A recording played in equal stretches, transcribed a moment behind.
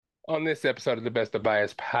On this episode of the Best of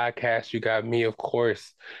Bias podcast, you got me, of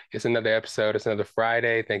course. It's another episode. It's another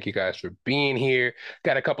Friday. Thank you guys for being here.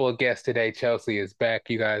 Got a couple of guests today. Chelsea is back.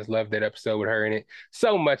 You guys loved that episode with her in it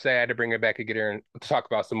so much that I had to bring her back and get her and talk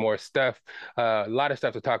about some more stuff. A lot of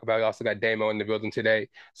stuff to talk about. We also got Daymo in the building today.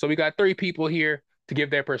 So we got three people here to give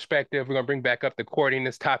their perspective. We're going to bring back up the courting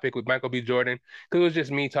topic with Michael B. Jordan because it was just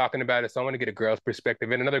me talking about it. So I want to get a girl's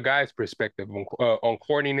perspective and another guy's perspective on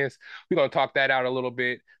courtiness. We're going to talk that out a little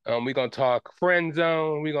bit. We're going to talk friend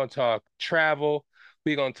zone. We're going to talk travel.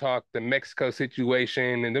 We're going to talk the Mexico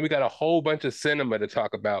situation. And then we got a whole bunch of cinema to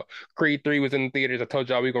talk about. Creed 3 was in the theaters. I told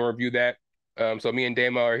y'all we're going to review that. So me and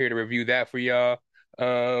Daymo are here to review that for y'all.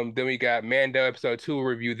 Then we got Mando episode 2. We'll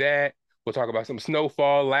review that. We'll talk about some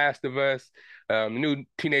Snowfall, Last of Us. New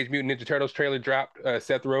Teenage Mutant Ninja Turtles trailer dropped.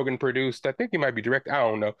 Seth Rogen produced. I think he might be directed. I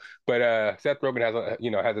don't know, but Seth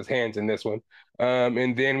Rogen has his hands in this one.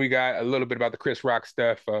 And then we got a little bit about the Chris Rock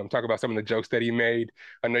stuff. Talk about some of the jokes that he made.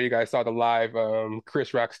 I know you guys saw the live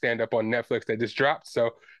Chris Rock stand up on Netflix that just dropped.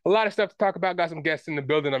 So a lot of stuff to talk about. Got some guests in the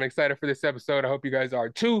building. I'm excited for this episode. I hope you guys are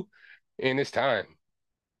too. And it's time.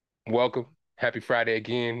 Welcome. Happy Friday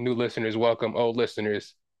again. New listeners, welcome. Old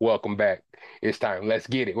listeners, welcome back. It's time. Let's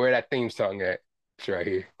get it. Where that theme song at? It's right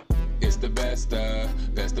here. It's the best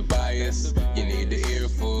of bias. You need the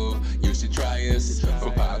earful. You should try us.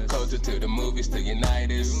 From pop culture to the movies to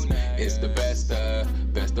unite us. It's the best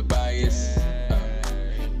of bias.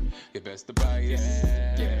 Your best of bias.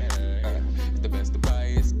 Yeah. It's the best of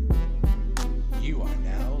bias. You are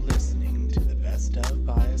now listening to the Best of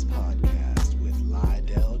Bias podcast with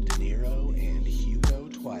Lydell Dinero and Hugo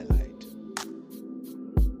Twilight.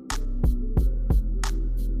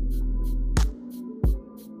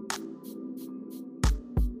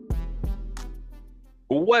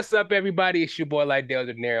 What's up, everybody? It's your boy Lydell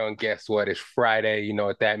Dinero, and guess what? It's Friday. You know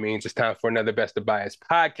what that means. It's time for another Best of Bias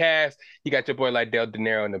podcast. You got your boy Lydell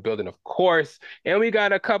Dinero in the building, of course, and we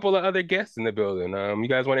got a couple of other guests in the building. You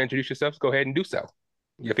guys want to introduce yourselves? Go ahead and do so.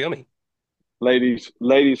 You feel me? Ladies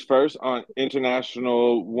first on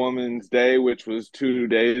International Women's Day, which was 2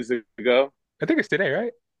 days ago. I think it's today,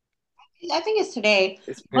 right? I think it's today.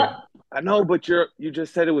 I know, but you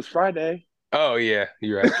just said it was Friday. Oh yeah,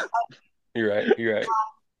 you're right. You're right.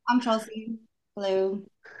 I'm Chelsea. Hello.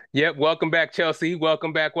 Yep. Welcome back, Chelsea.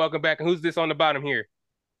 Welcome back. And who's this on the bottom here?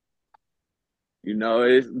 You know,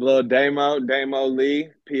 it's little Daymo Lee,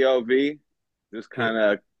 POV, just kind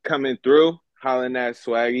of coming through, hollering at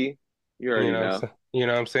Swaggy. You already know. You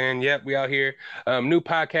know what I'm saying? Yep, we out here. New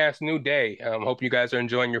podcast, new day. Hope you guys are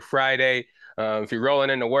enjoying your Friday. If you're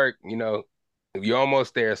rolling into work, you're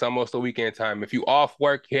almost there. It's almost the weekend time. If you off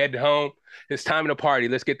work, you head home. It's time to party.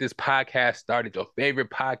 Let's get this podcast started. Your favorite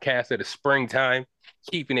podcast of the springtime,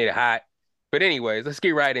 keeping it hot. But anyways, let's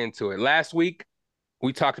get right into it. Last week,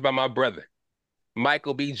 we talked about my brother,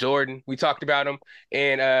 Michael B. Jordan. We talked about him,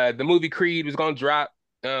 and the movie Creed was going to drop.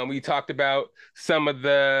 We talked about some of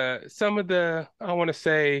the I want to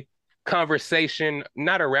say conversation,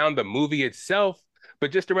 not around the movie itself,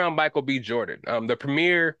 but just around Michael B. Jordan. The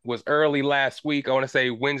premiere was early last week. I want to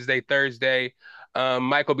say Wednesday, Thursday.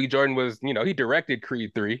 Michael B. Jordan was, he directed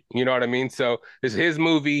Creed 3. You know what I mean? So it's his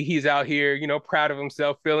movie. He's out here, proud of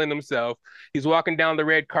himself, feeling himself. He's walking down the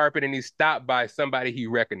red carpet and he's stopped by somebody he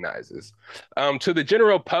recognizes. To the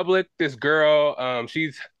general public, this girl,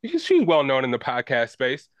 she's well known in the podcast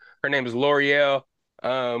space. Her name is L'Oreal.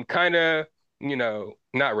 Kind of,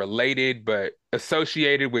 not related, but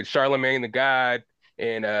associated with Charlemagne the God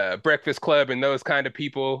and Breakfast Club and those kind of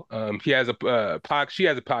people. She has a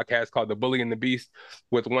podcast called The Bully and the Beast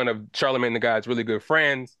with one of Charlemagne the God's really good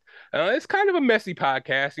friends. It's kind of a messy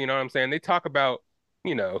podcast, you know what I'm saying? They talk about,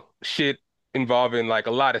 shit involving like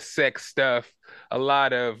a lot of sex stuff, a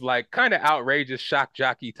lot of like kind of outrageous shock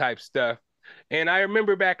jockey type stuff. And I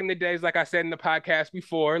remember back in the days, like I said in the podcast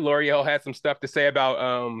before, L'Oreal had some stuff to say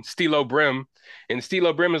about Stilo Brim. And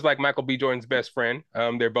Stilo Brim is like Michael B. Jordan's best friend.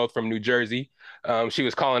 They're both from New Jersey. She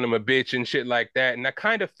was calling him a bitch and shit like that. And I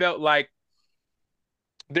kind of felt like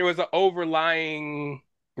there was an overlying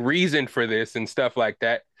reason for this and stuff like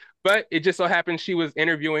that. But it just so happened she was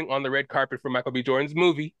interviewing on the red carpet for Michael B. Jordan's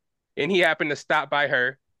movie. And he happened to stop by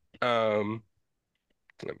her.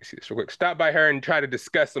 Let me see this real quick. Stop by her and try to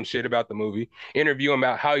discuss some shit about the movie. Interview him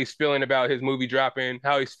about how he's feeling about his movie dropping,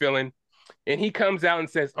 how he's feeling. And he comes out and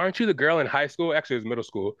says, "Aren't you the girl in high school?" Actually, it was middle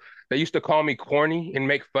school. That used to call me corny and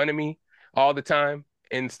make fun of me all the time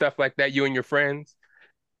and stuff like that, you and your friends.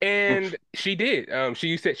 And she did.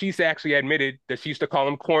 She actually admitted that she used to call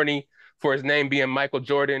him corny for his name being Michael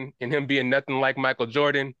Jordan and him being nothing like Michael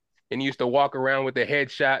Jordan. And he used to walk around with a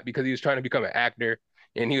headshot because he was trying to become an actor.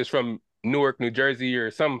 And he was from Newark, New Jersey,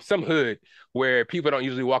 or some hood where people don't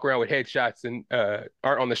usually walk around with headshots and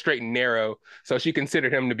aren't on the straight and narrow. So she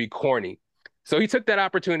considered him to be corny. So he took that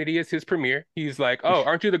opportunity as his premiere. He's like, "Oh,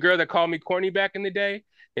 aren't you the girl that called me corny back in the day?"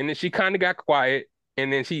 And then she kind of got quiet,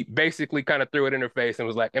 and then she basically kind of threw it in her face and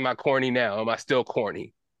was like, "Am I corny now? Am I still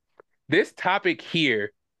corny?" This topic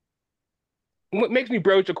here, what makes me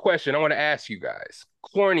broach a question I want to ask you guys.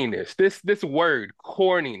 Corniness, this word,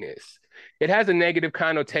 corniness, it has a negative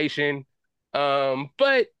connotation.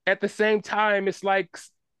 But at the same time, it's like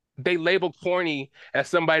they label corny as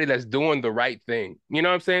somebody that's doing the right thing. You know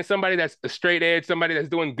what I'm saying? Somebody that's a straight edge, somebody that's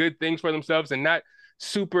doing good things for themselves and not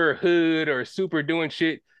super hood or super doing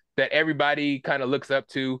shit that everybody kind of looks up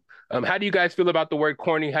to. How do you guys feel about the word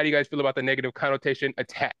corny? How do you guys feel about the negative connotation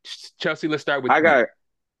attached? Chelsea, let's start with I you. got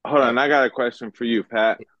hold Oh, on. I got a question for you,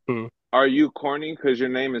 Pat. hmm. Are you corny because your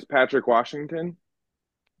name is Patrick Washington?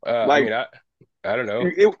 I Like, mean, I don't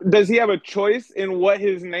know. does he have a choice in what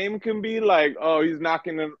his name can be? Like, oh, he's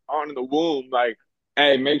knocking on the womb. Like,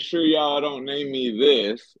 hey, make sure y'all don't name me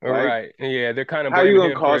this. All Like, right. Yeah, they're kind of how you blaming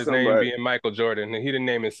gonna him for call his name somebody? being Michael Jordan. He didn't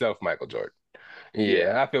name himself Michael Jordan. Yeah.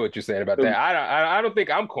 Yeah, I feel what you're saying about that. 'Cause- I don't think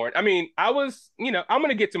I'm corny. I mean, I was, I'm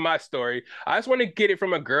gonna get to my story. I just want to get it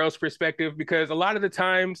from a girl's perspective because a lot of the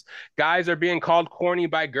times guys are being called corny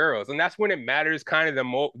by girls, and that's when it matters kind of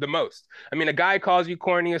the most. I mean, a guy calls you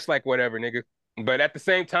corny, it's like whatever, nigga. But at the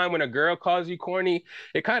same time, when a girl calls you corny,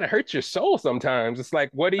 it kind of hurts your soul sometimes. It's like,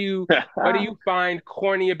 what do you find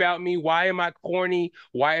corny about me? Why am I corny?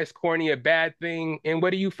 Why is corny a bad thing? And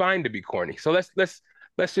what do you find to be corny? So let's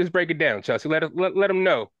just break it down, Chelsea. Let them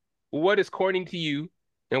know what is corny to you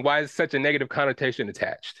and why is such a negative connotation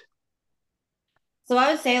attached. So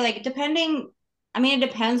I would say, like, it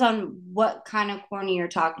depends on what kind of corny you're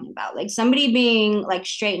talking about. Like, somebody being like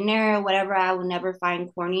straight and narrow, whatever, I will never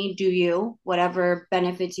find corny. Do you, whatever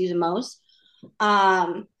benefits you the most.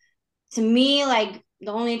 Um, to me, like,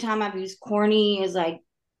 the only time I've used corny is like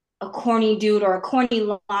a corny dude or a corny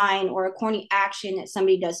line or a corny action that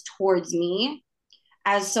somebody does towards me.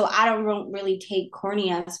 As so I don't really take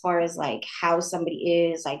corny as far as like how somebody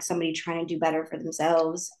is, like somebody trying to do better for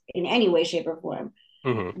themselves in any way, shape, or form.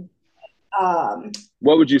 Mm-hmm. Um,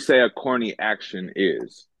 what would you say a corny action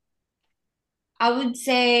is? I would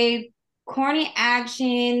say corny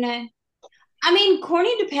action. I mean,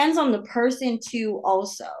 corny depends on the person too,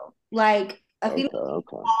 also. Like a female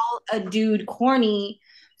Okay, okay. call a dude corny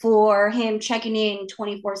for him checking in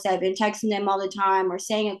 24/7, texting them all the time, or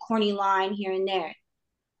saying a corny line here and there.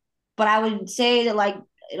 But I would say that like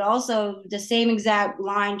it also the same exact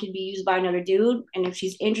line could be used by another dude, and if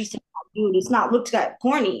she's interested in that dude, it's not looked at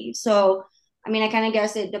corny. So I mean, I kind of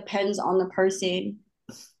guess it depends on the person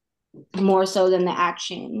more so than the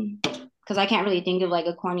action. Because I can't really think of like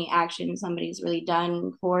a corny action somebody's really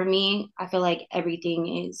done for me. I feel like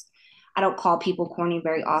everything is. I don't call people corny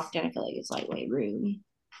very often. I feel like it's like way rude.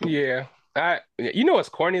 Yeah. You know what's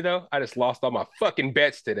corny though? I just lost all my fucking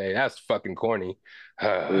bets today. That's fucking corny.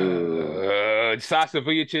 Ooh. Sasa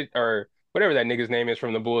Vujacic or whatever that nigga's name is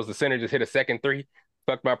from the Bulls, the center just hit a second three.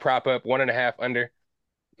 Fucked my prop up 1.5 under.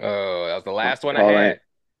 Oh, that was the last one I Paul had. ain't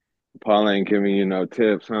Paul ain't giving you no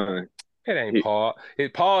tips, huh? It ain't He, Paul.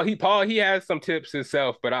 He has some tips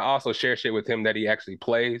himself, but I also share shit with him that he actually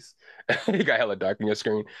plays. He got hella dark in your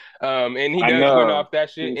screen. And he I does win know. off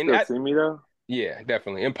that Can shit. you And still see me though? yeah,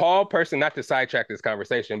 definitely. And Paul, person, not to sidetrack this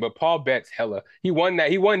conversation, but Paul bets hella. He won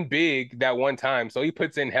big that one time, so he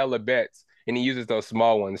puts in hella bets and he uses those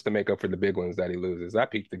small ones to make up for the big ones that he loses. I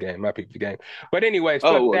peeped the game. I peeped the game. But anyways,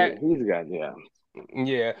 Oh fuck well, that. he's got yeah.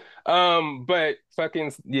 Yeah. But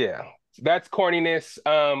fucking yeah, that's corniness.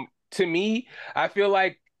 To me, I feel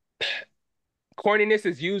like corniness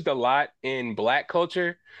is used a lot in black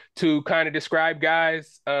culture to kind of describe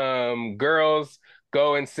guys. Girls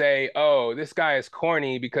go and say, "Oh, this guy is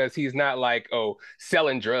corny because he's not like, oh,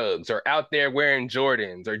 selling drugs or out there wearing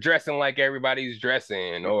Jordans or dressing like everybody's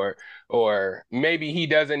dressing or maybe he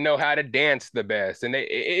doesn't know how to dance the best." And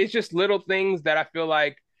it's just little things that I feel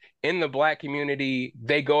like in the black community,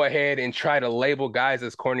 they go ahead and try to label guys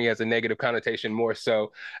as corny as a negative connotation more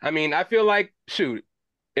so. I mean, I feel like, shoot,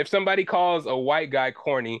 if somebody calls a white guy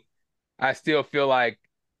corny, I still feel like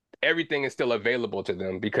everything is still available to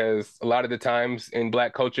them because a lot of the times in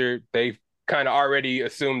black culture, they've kind of already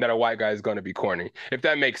assumed that a white guy is going to be corny. If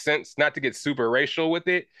that makes sense, not to get super racial with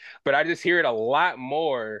it, but I just hear it a lot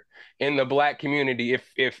more in the black community.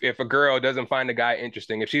 If a girl doesn't find a guy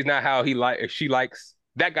interesting, if she's not how if she likes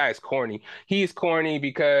that guy is corny. He's corny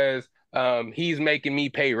because he's making me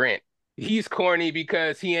pay rent. He's corny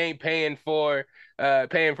because he ain't paying for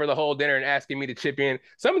the whole dinner and asking me to chip in.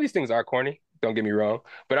 Some of these things are corny. don't get me wrong,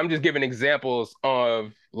 but I'm just giving examples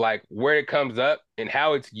of like where it comes up and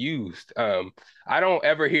how it's used. I don't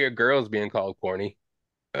ever hear girls being called corny.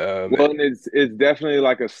 Um, Well, and it's definitely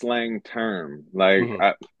like a slang term, like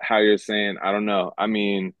mhm. how you're saying. I don't know. I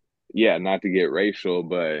mean, yeah, not to get racial,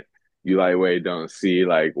 but you lightweight don't see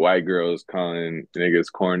like white girls calling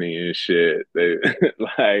niggas corny and shit. They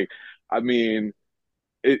like, I mean,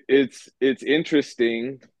 it's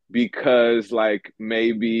interesting because like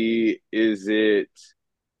maybe is it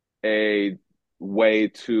a way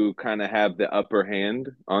to kind of have the upper hand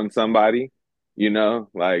on somebody,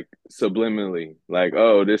 like subliminally, like,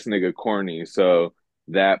 oh, this nigga corny. So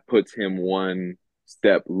that puts him one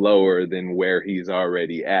step lower than where he's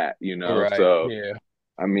already at. Right. So, Yeah.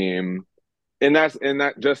 I mean, and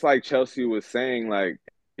that just like Chelsea was saying, like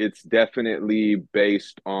it's definitely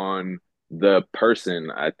based on the person,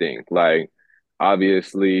 I think. Like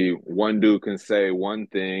obviously one dude can say one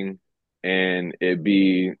thing and it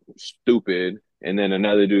be stupid, and then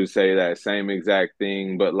another dude say that same exact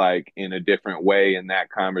thing but like in a different way in that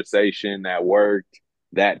conversation that worked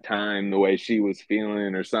that time the way she was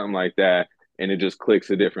feeling or something like that, and it just clicks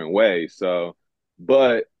a different way. So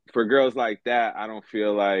but for girls like that, I don't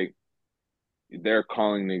feel like they're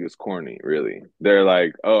calling niggas corny, really. They're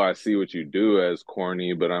like, oh, I see what you do as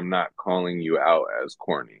corny, but I'm not calling you out as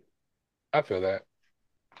corny. I feel that.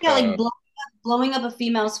 Yeah, like blowing up a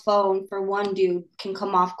female's phone for one dude can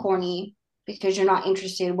come off corny because you're not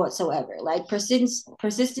interested whatsoever. Like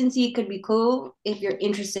persistency could be cool if you're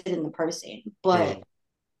interested in the person, but Mm,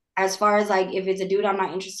 as far as like if it's a dude I'm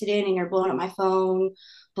not interested in and you're blowing up my phone,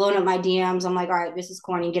 blowing up my DMs, I'm like, all right, this is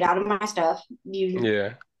corny. Get out of my stuff. You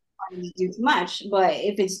yeah. do too much. But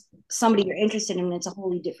if it's somebody you're interested in, it's a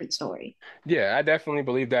wholly different story. Yeah, I definitely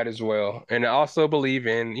believe that as well. And I also believe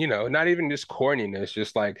in, not even just corniness,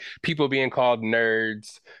 just like people being called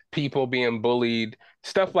nerds, people being bullied,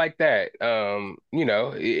 stuff like that. I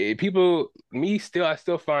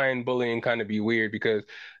still find bullying kind of be weird because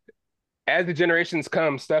as the generations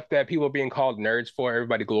come, stuff that people are being called nerds for,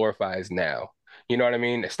 everybody glorifies now. You know what I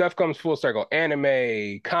mean? Stuff comes full circle.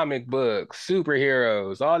 Anime, comic books,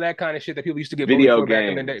 superheroes, all that kind of shit that people used to get bullied Video for back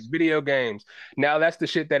in the day. games. Video games. Now that's the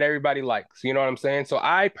shit that everybody likes. You know what I'm saying? So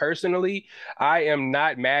I am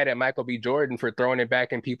not mad at Michael B. Jordan for throwing it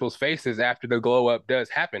back in people's faces after the glow up does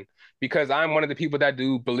happen. Because I'm one of the people that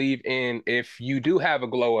do believe in if you do have a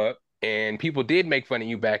glow up, and people did make fun of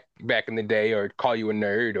you back in the day or call you a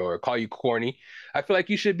nerd or call you corny, I feel like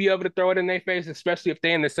you should be able to throw it in their face, especially if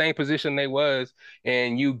they're in the same position they was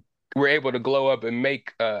and you were able to glow up and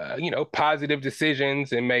make positive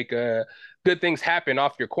decisions and make good things happen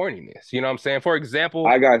off your corniness. You know what I'm saying? For example,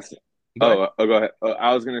 I got. go ahead. Go ahead.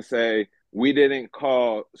 I was gonna say we didn't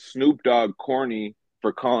call Snoop Dogg corny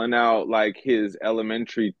for calling out like his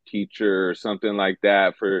elementary teacher or something like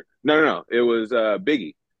that. For no. It was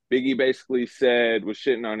Biggie. Biggie basically said was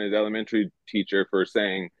shitting on his elementary teacher for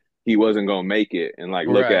saying he wasn't gonna make it, and like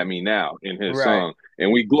look at Right, me now in his right, song,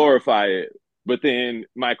 and we glorify it. But then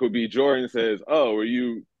Michael B. Jordan says, "Oh, were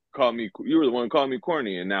you call me? You were the one who called me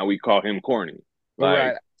corny," and now we call him corny. right.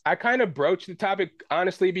 Like I kind of broached the topic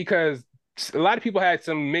honestly because a lot of people had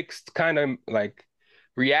some mixed kind of like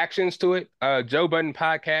reactions to it. Joe Budden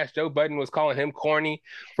podcast, Joe Budden was calling him corny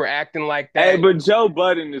for acting like hey, that. but Joe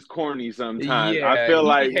Budden is corny sometimes. I Yeah, feel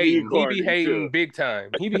he be like he hating. He be corny too. hating big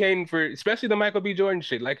time. He be hating for especially the Michael B. Jordan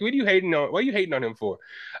shit. Like, what are you hating on? What are you hating on him for?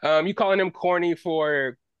 You calling him corny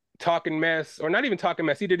for talking mess or not even talking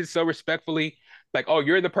mess. He did it so respectfully. Like, oh,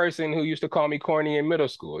 you're the person who used to call me corny in middle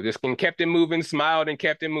school. Just and kept it moving, smiled and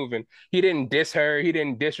kept it moving. He didn't diss her. He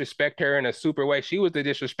didn't disrespect her in a super way. She was the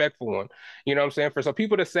disrespectful one. You know what I'm saying? For so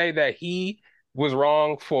people to say that he was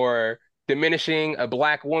wrong for diminishing a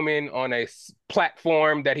black woman on a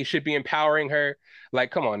platform that he should be empowering her.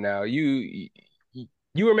 Like, come on now, you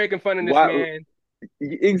were making fun of this Why man.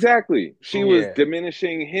 exactly? She was Yeah,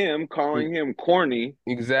 diminishing him, calling him corny.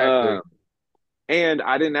 Uh, exactly. and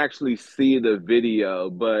I didn't actually see the video,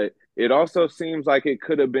 but it also seems like it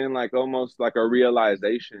could have been like almost like a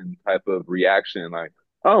realization type of reaction. Like,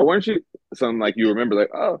 oh, weren't you something like you remember?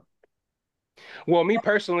 Like, oh, Well, me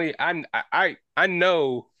personally, I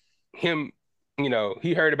know him.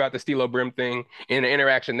 He heard about the Stilo Brim thing in the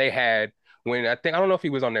interaction they had when I don't know if he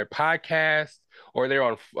was on their podcast or they're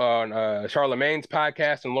on Charlemagne's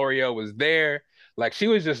podcast and L'Oreal was there. Like she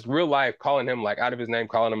was just real life calling him like out of his name,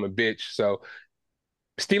 calling him a bitch. So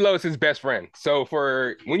Stilo is his best friend. So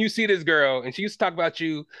for when you see this girl and she used to talk about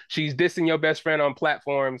you, she's dissing your best friend on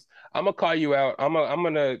platforms. I'm gonna call you out. I'm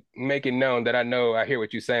gonna make it known that I know I hear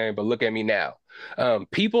what you're saying, but look at me now.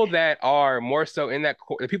 People that are more so in that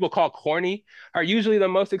people call corny are usually the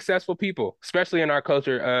most successful people, especially in our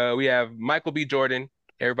culture. We have Michael B. Jordan,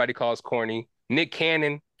 everybody calls corny. Nick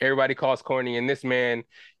Cannon, everybody calls corny, and this man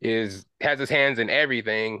is has his hands in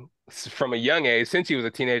everything from a young age since he was a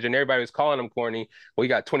teenager, and everybody was calling him corny. Well, he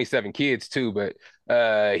got 27 kids too, but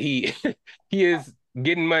he he is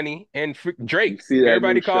getting money. And You Drake, see that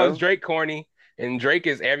new everybody calls show? Drake corny, and Drake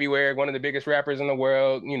is everywhere, one of the biggest rappers in the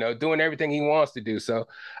world, you know, doing everything he wants to do. So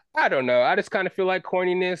I don't know. I just kind of feel like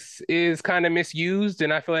corniness is kind of misused,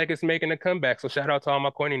 and I feel like it's making a comeback. So shout out to all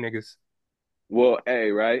my corny niggas. Well,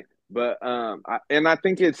 A, right? But I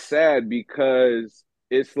think it's sad because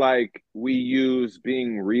it's like we use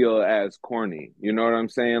being real as corny. You know what I'm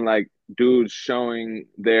saying? Like dudes showing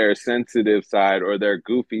their sensitive side or their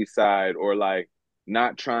goofy side or like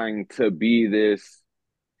not trying to be this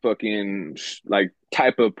fucking like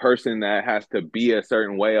type of person that has to be a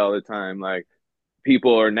certain way all the time. Like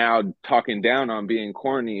people are now talking down on being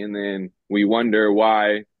corny, and then we wonder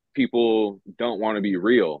why people don't want to be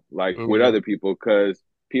real like with Yeah, other people because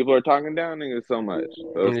people are talking down niggas so much.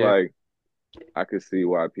 So it's yeah. like I could see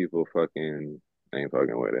why people fucking ain't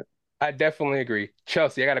fucking with it. I definitely agree.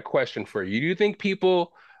 Chelsea, I got a question for you. Do you think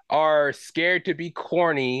people are scared to be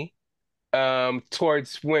corny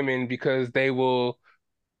towards women because they will,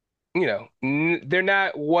 you know, they're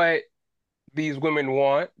not what these women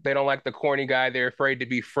want. They don't like the corny guy. They're afraid to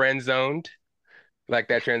be friend zoned. Like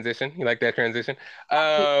that transition? You like that transition?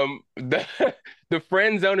 The the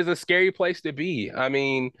friend zone is a scary place to be. I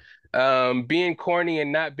mean, being corny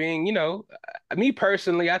and not being, you know, me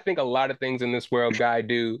personally, I think a lot of things in this world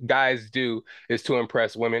guys do is to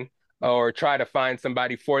impress women or try to find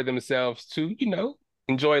somebody for themselves to, you know,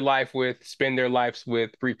 enjoy life with, spend their lives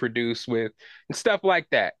with, reproduce with, and stuff like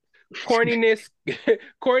that. Corniness,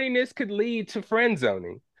 corniness could lead to friend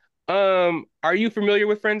zoning. Are you familiar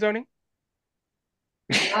with friend zoning?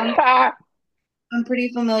 Um, I'm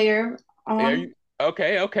pretty familiar. Are you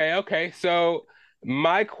okay? Okay, okay. So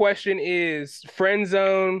my question is, friend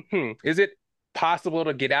zone. Is it possible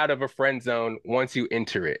to get out of a friend zone once you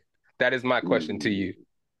enter it? That is my question to Ooh, you.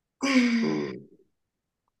 ooh.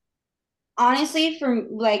 Honestly,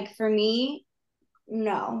 for me,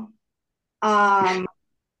 no. Um,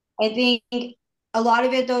 I think a lot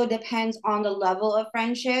of it though depends on the level of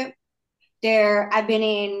friendship. I've been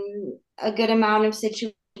in a good amount of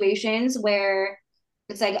situations where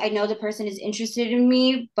it's like I know the person is interested in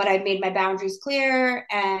me, but I've made my boundaries clear.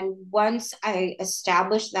 And once I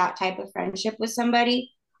establish that type of friendship with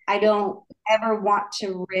somebody, I don't ever want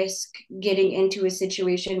to risk getting into a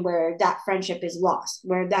situation where that friendship is lost,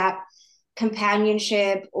 where that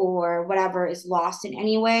companionship or whatever is lost in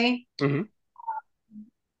any way. Hmm.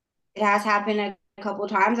 It has happened a couple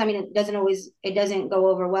of times. I mean, it doesn't go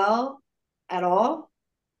over well at all.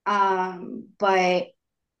 But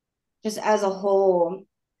just as a whole,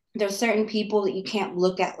 there's certain people that you can't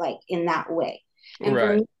look at like in that way. And for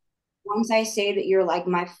Right. me, once I say that you're like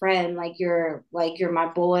my friend, like you're my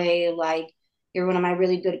boy, like you're one of my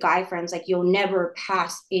really good guy friends, like you'll never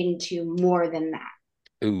pass into more than that.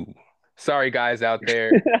 Ooh. Sorry, guys out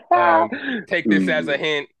there. Take this as a Ooh.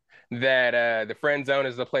 hint that the friend zone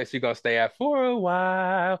is the place you're gonna stay at for a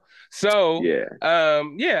while. So, Yeah,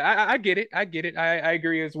 yeah, I get it. I get it. I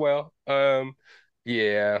agree as well.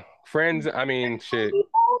 Yeah, friends. I mean, shit.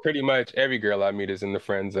 Pretty much every girl I meet is in the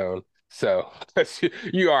friend zone. So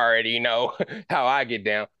you already know how I get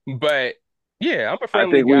down. But yeah, I'm a I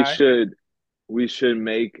friendly think we guy. should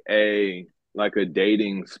make a like a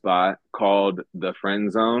dating spot called the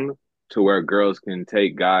friend zone to where girls can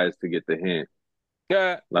take guys to get the hint.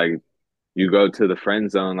 Uh, Like you go to the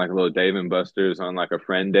friend zone like a little Dave and Buster's on like a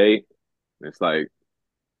friend date. It's like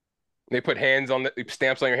they put hands on the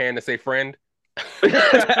stamps on your hand to say friend.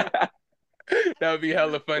 That would be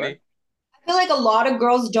hella what? funny. I feel like a lot of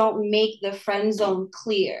girls don't make the friend zone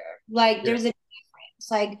clear. Like Yeah. there's a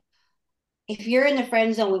difference. Like if you're in the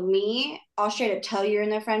friend zone with me, I'll straight up tell you're in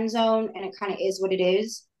the friend zone and it kind of is what it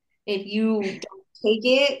is. If you don't take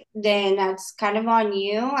it, then that's kind of on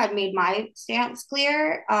you. I've made my stance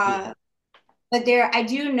clear. Yeah. But I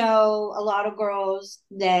do know a lot of girls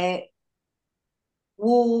that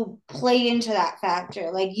will play into that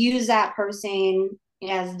factor, like use that person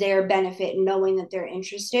as their benefit, knowing that they're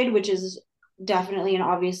interested, which is definitely and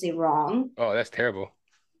obviously wrong. Oh, that's terrible.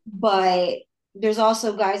 But there's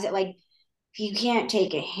also guys that like if you can't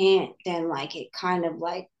take a hint, then like it kind of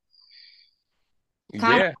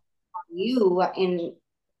Yeah. you and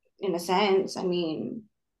in a sense. I mean,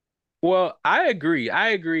 Well, I agree. I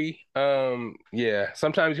agree. Yeah,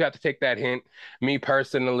 sometimes you have to take that hint. Me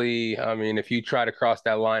personally, I mean, if you try to cross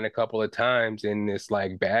that line a couple of times and it's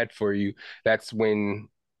like bad for you, that's when,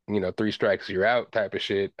 three strikes you're out type of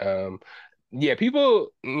shit. Yeah, people,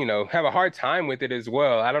 have a hard time with it as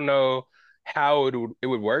well. I don't know how it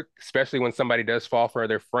would work, especially when somebody does fall for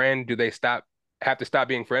their friend. Do they have to stop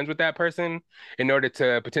being friends with that person in order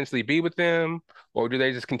to potentially be with them? Or do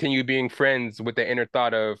they just continue being friends with the inner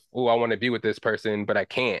thought of, oh, I want to be with this person, but I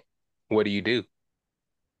can't? What do you do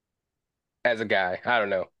as a guy? I don't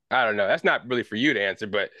know. I don't know. That's not really for you to answer,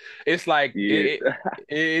 but it's like Yeah.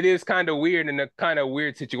 it is kind of weird in a kind of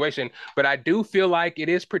weird situation. But I do feel like it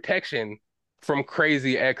is protection from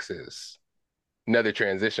crazy exes. Another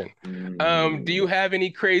transition. Do you Mm. have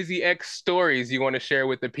any crazy ex stories you want to share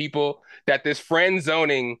with the people that this friend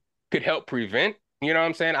zoning could help prevent? You know what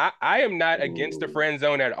I'm saying? I am not against the Ooh. friend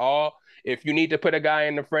zone at all. If you need to put a guy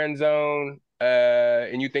in the friend zone,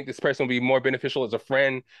 and you think this person will be more beneficial as a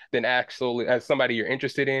friend than actually as somebody you're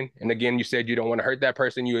interested in, and again, you said you don't want to hurt that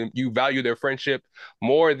person, you value their friendship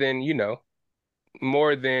more than,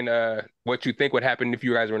 more than what you think would happen if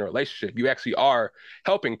you guys were in a relationship. You actually are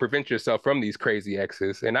helping prevent yourself from these crazy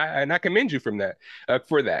exes, and I commend you from that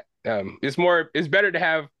for that. It's better to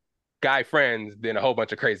have guy friends than a whole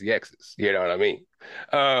bunch of crazy exes. You know what I mean?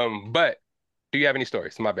 But do you have any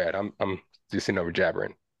stories? My bad. I'm just sitting over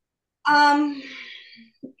jabbering. um,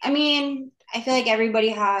 I mean, I feel like everybody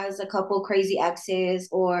has a couple crazy exes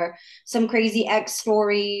or some crazy ex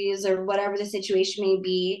stories or whatever the situation may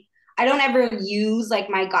be. I don't ever use like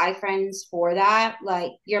my guy friends for that.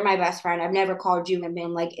 Like, you're my best friend. I've never called you and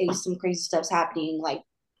been like, hey, some crazy stuff's happening. Like,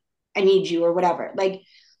 I need you or whatever. Like,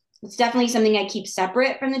 it's definitely something I keep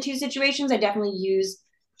separate from the two situations. I definitely use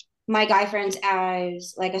my guy friends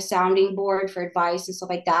as like a sounding board for advice and stuff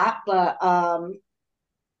like that. But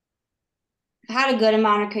I've had a good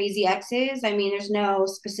amount of crazy exes. I mean, there's no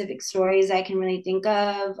specific stories I can really think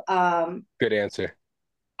of. Good answer.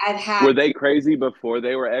 I've Were had, they crazy before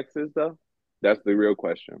they were exes, though? That's the real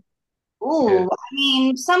question. Yeah. I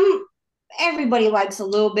mean, everybody likes a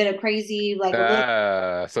little bit of crazy, like a little,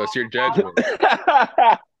 So it's your judgment.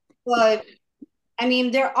 but I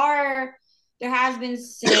mean, there has been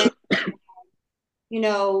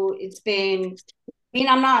it's been, I mean,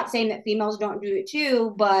 I'm not saying that females don't do it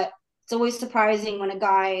too, but it's always surprising when a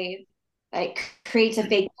guy like creates a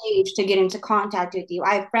fake page to get into contact with you.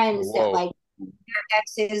 I have friends that Whoa. like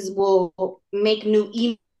exes will make new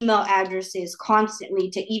email addresses constantly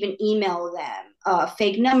to even email them,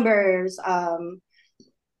 fake numbers. The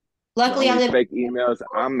Luckily, I only live. fake emails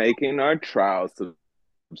I'm making are trial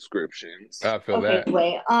subscriptions. I feel Okay, that.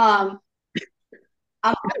 wait. I'm,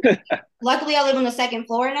 luckily, I live on the second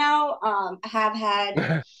floor now. I have had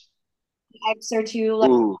an ex or two like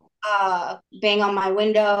Ooh, bang on my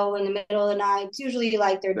window in the middle of the night. It's usually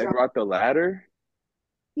like they're they drunk. brought the ladder?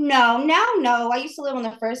 No, now no. I used to live on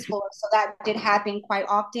the first floor, so that did happen quite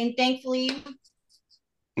often. Thankfully,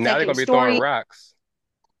 Now they're second gonna be throwing story. rocks,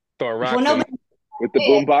 throwing Well, rocks, and nobody With the did.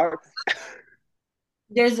 boombox?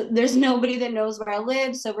 There's nobody that knows where I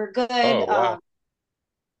live, so we're good. oh wow,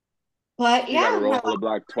 But You gotta yeah, roll no, the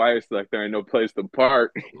block twice, like there ain't no place to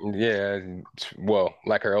park. yeah. Well,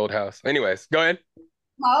 like her old house. Anyways, go ahead.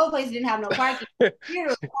 my old place didn't have no parking. Here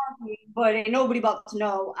was parking, but ain't nobody about to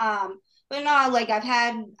know. But no, like I've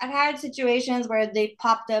had situations where they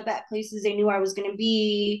popped up at places they knew I was gonna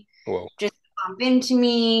be, Whoa. just bump into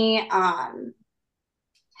me.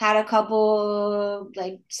 Had a couple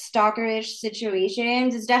like stalkerish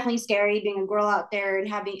situations. It's definitely scary being a girl out there and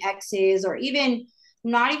having exes, or even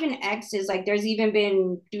not even exes. Like there's even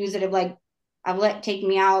been dudes that have like I've let take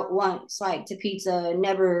me out once, like to pizza,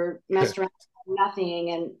 never messed around, nothing,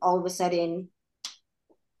 and all of a sudden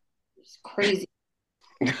it's crazy.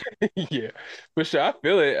 Yeah, for sure. I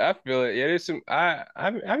feel it. I feel it. Yeah, there's some.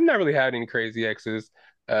 I've not really had any crazy exes.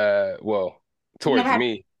 Well, You never towards had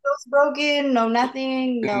me. windows broken, no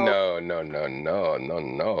nothing, no. No, no, no, no, no,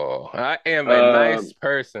 no. I am a Um, nice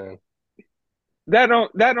person. that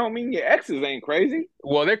don't mean your exes ain't crazy.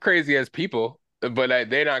 Well, they're crazy as people, but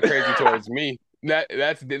they're not crazy towards me.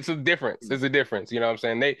 That's it's a difference. It's a difference. You know what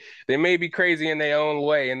I'm saying? They may be crazy in their own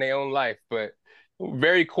way, in their own life, but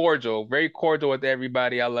very cordial with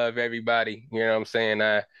everybody. I love everybody. You know what I'm saying?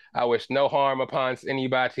 I wish no harm upon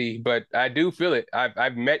anybody, but I do feel it.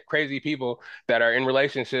 I've met crazy people that are in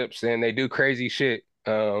relationships and they do crazy shit.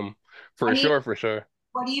 I For mean, sure, for sure.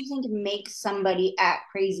 what do you think makes somebody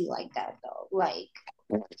act crazy like that though? Like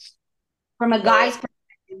from a Uh, guy's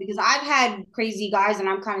perspective, because I've had crazy guys and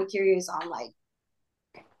I'm kind of curious on like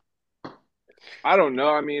I don't know.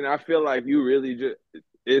 I mean, I feel like you really just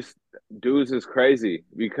it's dudes is crazy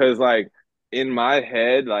because like in my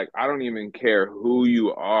head, like I don't even care who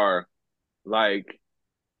you are. Like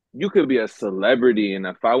you could be a celebrity, and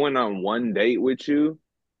if I went on one date with you,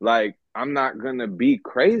 like I'm not gonna be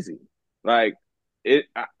crazy. Like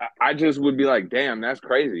I just would be like, damn, that's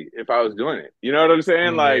crazy if I was doing it. You know what I'm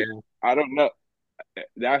saying? Like Yeah, I don't know.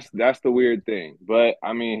 That's the weird thing. But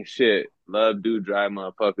I mean, shit, love do drive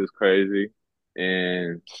motherfuckers crazy,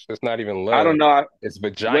 and it's not even I don't love. know. It's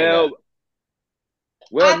vagina.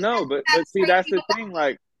 Well, I no, but that's see, that's crazy. the thing.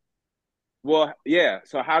 Like, well, yeah.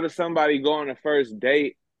 So how does somebody go on a first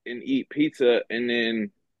date and eat pizza and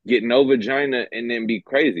then get no vagina and then be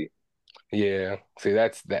crazy? Yeah. See,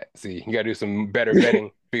 that's that. See, you gotta do some better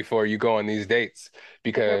vetting before you go on these dates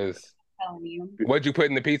I'm because telling you. what'd you put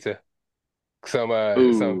in the pizza? Some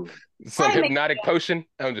uh some Ooh, some I make hypnotic potion?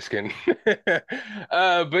 I'm just kidding.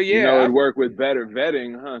 But you know yeah, it'd work with better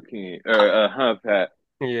vetting, huh, King? Or huh, Pat?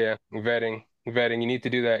 yeah, vetting. You need to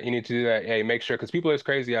do that. You need to do that. Hey, make sure because people is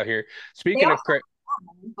crazy out here. they Speaking all of cra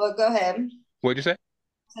start, but go ahead. what'd you say?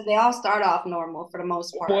 So they all start off normal for the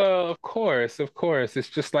most part. Well, of course, of course. It's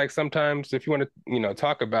just like sometimes if you want to,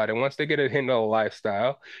 talk about it, once they get a hint of a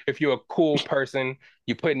lifestyle, if you're a cool person,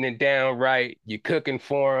 you're putting it down right, you're cooking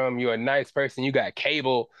for them, you're a nice person, you got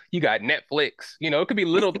cable, you got Netflix. It could be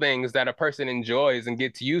little things that a person enjoys and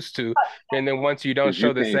gets used to. And then once you don't Because you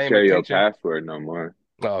show the can't same share your attention, password no more.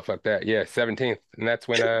 oh, fuck that. Yeah, 17th. And that's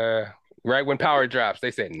when right when power drops,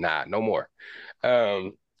 they said, nah, no more.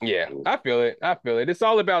 Yeah, I feel it. I feel it. It's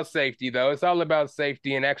all about safety, though. It's all about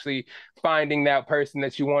safety and actually finding that person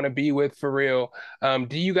that you want to be with for real.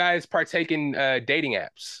 Do you guys partake in dating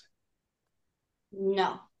apps?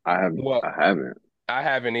 No. Well, I haven't. I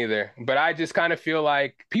haven't either, but I just kind of feel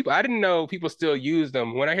like I didn't know people still use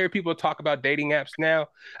them. When I hear people talk about dating apps now,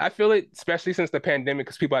 I feel it, especially since the pandemic,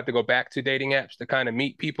 because people have to go back to dating apps to kind of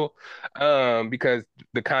meet people, because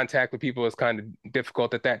the contact with people is kind of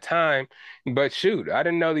difficult at that time. But shoot, I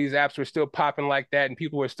didn't know these apps were still popping like that and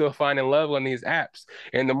people were still finding love on these apps.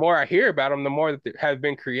 And the more I hear about them, the more that have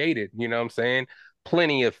been created. You know what I'm saying?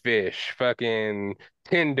 Plenty of fish, fucking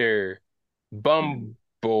Tinder, Mhm.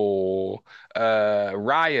 Bumble,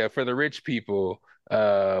 Raya for the rich people,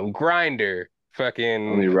 Grinder,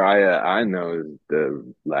 Only fucking Raya I know is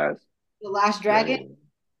the last The Last Dragon? dragon.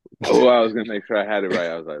 Oh, I was gonna make sure I had it right.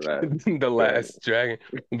 I was like, last the dragon. last dragon.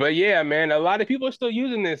 But yeah, man, a lot of people are still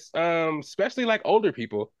using this, especially like older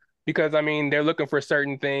people, because I mean they're looking for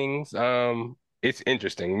certain things. It's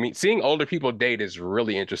interesting. I mean, seeing older people date is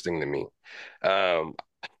really interesting to me. Um,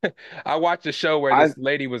 I watched a show where I this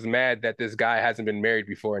lady was mad that this guy hasn't been married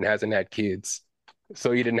before and hasn't had kids,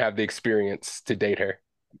 so he didn't have the experience to date her.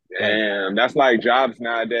 Like, Damn, that's like jobs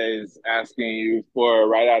nowadays asking you for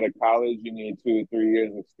right out of college, you need 2 or 3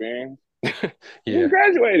 years experience. You yeah,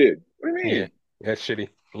 graduated. What do you yeah, mean? that's shitty.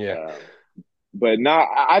 Yeah, Um, but not.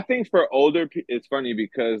 I think for older, it's funny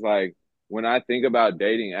because like when I think about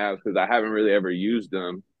dating apps, because I haven't really ever used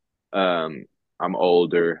them. Um, I'm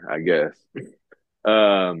older, I guess.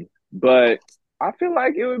 But I feel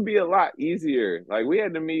like it would be a lot easier. Like we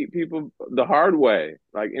had to meet people the hard way,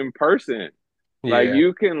 like in person. Like yeah,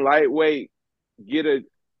 you can lightweight get a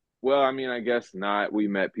well, I mean, I guess not. We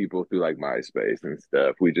met people through like MySpace and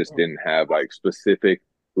stuff. We just didn't have like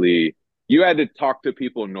specifically you had to talk to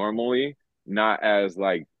people normally, not as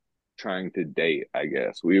like trying to date, I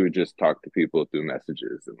guess. We would just talk to people through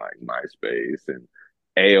messages and like MySpace and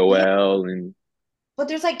Yeah. AOL and But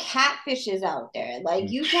there's like catfishes out there. Like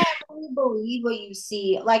you can't really believe what you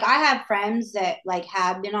see. Like I have friends that like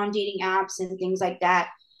have been on dating apps and things like that.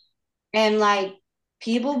 And like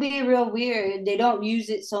people be real weird. They don't use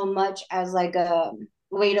it so much as like a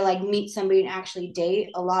way to like meet somebody and actually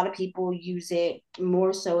date. A lot of people use it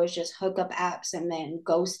more so as just hookup apps and then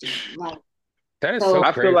ghosting. Like that is so so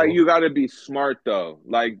I feel like crazy. you got to be smart though.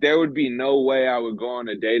 Like there would be no way I would go on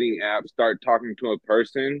a dating app, start talking to a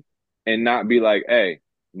person, and not be like, "Hey,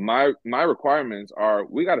 my requirements are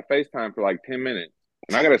we got to FaceTime for like 10 minutes,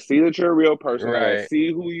 and I got to see that you're a real person. I got to Right.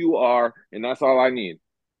 see who you are, and that's all I need,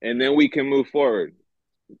 and then we can move forward."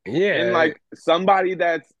 And Yeah. like somebody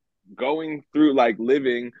that's going through like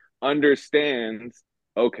living understands,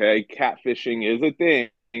 okay, catfishing is a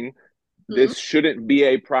thing. mhm. This shouldn't be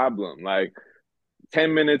a problem. Like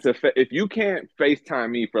 10 minutes of if you can't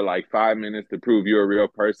FaceTime me for like 5 minutes to prove you're a real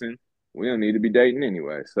person, we don't need to be dating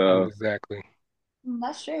anyway. So Exactly.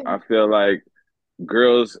 That's true. I feel like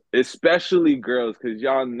girls, especially girls, because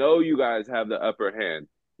y'all know you guys have the upper hand.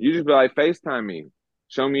 You just be like, FaceTime me,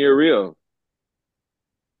 show me you're real.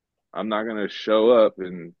 I'm not gonna show up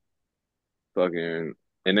and fucking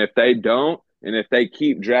and if they don't, And if they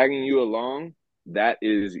keep dragging you along, that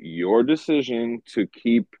is your decision to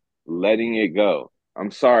keep letting it go.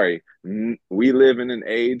 I'm sorry. We live in an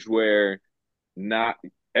age where not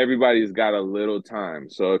everybody's got a little time.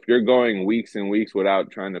 So if you're going weeks and weeks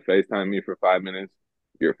without trying to FaceTime me for 5 minutes,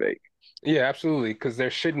 you're fake. Yeah, absolutely. Because there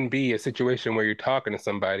shouldn't be a situation where you're talking to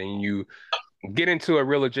somebody and you get into a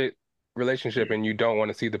real legit relationship and you don't want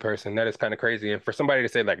to see the person. That is kind of crazy. And for somebody to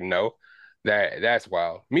say like no, that's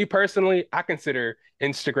wild. Me personally, I consider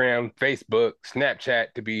Instagram, Facebook,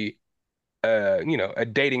 Snapchat to be a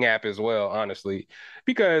dating app as well, honestly,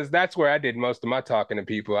 because that's where I did most of my talking to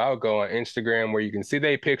people. I would go on Instagram where you can see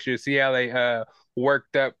their pictures, see how they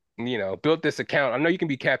worked up, built this account. I know you can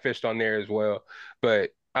be catfished on there as well, but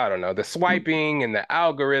I don't know. The swiping and the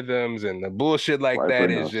algorithms and the bullshit like Swipe that or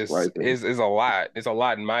is no just swiping. is a lot. It's a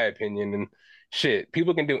lot in my opinion. And shit,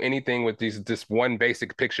 people can do anything with this one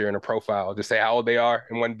basic picture in a profile. Just say how old they are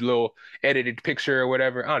in one little edited picture or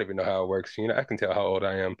whatever. I don't even know how it works. I can tell how old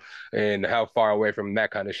I am and how far away from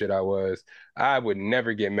that kind of shit I was. I would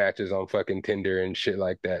never get matches on fucking Tinder and shit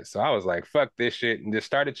like that. So I was like, fuck this shit, and just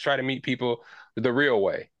started to try to meet people the real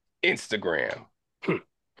way. Instagram.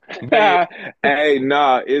 But yeah, Hey,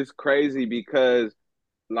 nah, it's crazy because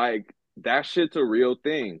like that shit's a real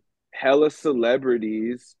thing. Hella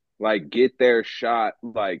celebrities like get their shot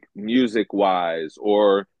like music wise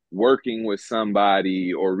or working with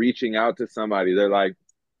somebody or reaching out to somebody. They're like,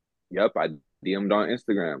 yep, I DM'd on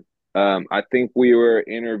Instagram. I think we were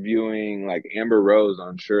interviewing like Amber Rose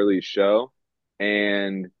on Shirley's show,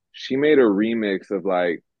 and she made a remix of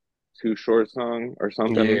like Too Short song or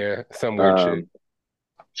something. yeah, some weird shit. Um,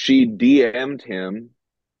 she DM'd him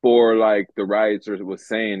for like the rights or was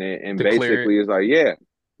saying it, and To clear it, basically is like, yeah,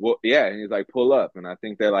 well, yeah, and he's like, pull up, and I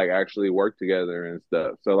think they like actually work together and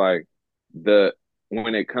stuff. So like the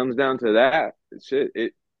when it comes down to that shit,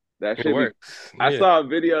 that it should be. works. I Yeah, saw a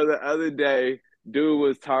video the other day. Dude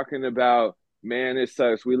was talking about, man, it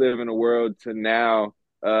sucks. We live in a world to now.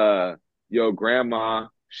 Yo, grandma,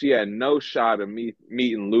 she had no shot of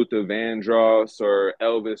meeting Luther Vandross or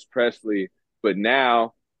Elvis Presley, but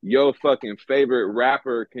now your fucking favorite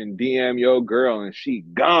rapper can DM your girl and she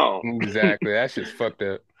gone. exactly. That's just fucked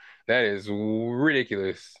up. That is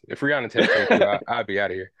ridiculous. If Rihanna texted me too, I'd be out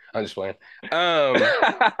of here. I'm just playing. Um,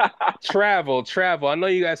 travel. I know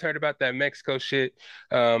you guys heard about that Mexico shit.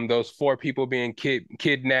 Those four people being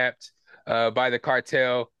kidnapped by the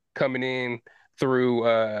cartel coming in through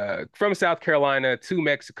from South Carolina to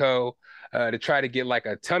Mexico to try to get like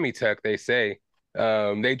a tummy tuck, they say.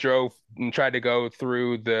 They drove and tried to go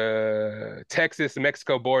through the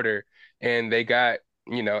Texas-Mexico border, and they got,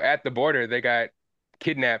 at the border, they got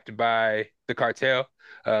kidnapped by the cartel.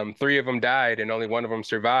 Three of them died, and only one of them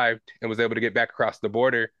survived and was able to get back across the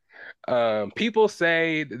border. People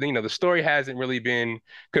say, the story hasn't really been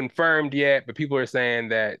confirmed yet, but people are saying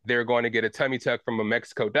that they're going to get a tummy tuck from a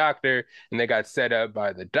Mexico doctor and they got set up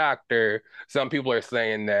by the doctor. Some people are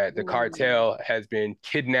saying that the cartel has been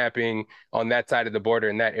kidnapping on that side of the border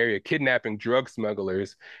in that area, kidnapping drug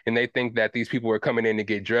smugglers. And they think that these people were coming in to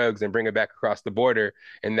get drugs and bring it back across the border.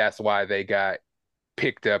 And that's why they got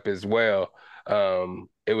picked up as well.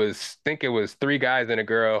 Think it was three guys and a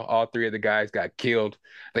girl. All three of the guys got killed.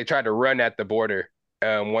 They tried to run at the border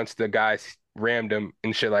once the guys rammed them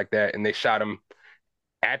and shit like that, and they shot them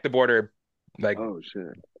at the border, like Oh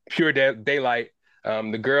shit. pure daylight.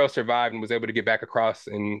 The girl survived and was able to get back across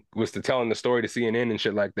and was telling the story to CNN and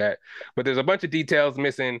shit like that. But there's a bunch of details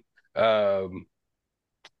missing. Um,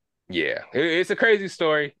 yeah, it's a crazy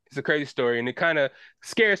story. It's a crazy story, and it kind of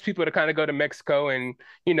scares people to kind of go to Mexico and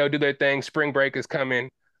do their thing. Spring break is coming.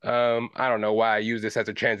 I don't know why I use this as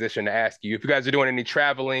a transition to ask you if you guys are doing any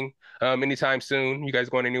traveling anytime soon. You guys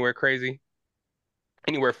going anywhere crazy?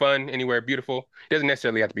 Anywhere fun? Anywhere beautiful? It doesn't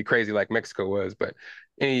necessarily have to be crazy like Mexico was, but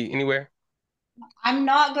anywhere. I'm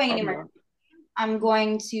not going I'm anywhere. not.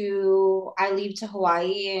 I leave to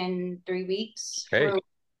Hawaii in 3 weeks Hey, for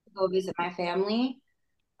go visit my family.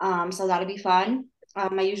 So that'll be fun.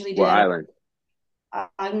 I usually do What that. island?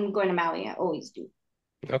 I'm going to Maui. I always do.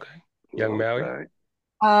 okay, young Maui. Okay.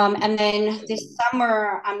 And then this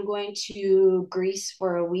summer, I'm going to Greece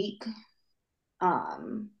for a week.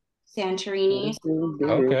 Santorini.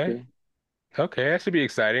 Okay, okay, that should be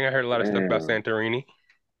exciting. I heard a lot of stuff about Damn. Santorini.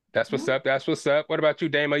 That's what's up. That's what's up. What about you,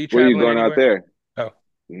 Dame? Are you Where you traveling going out anywhere? there? Oh.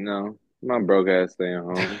 No, my broke ass staying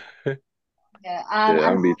home. Yeah, Shit, I'm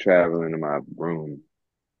gonna be traveling in my room.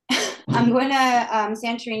 I'm going to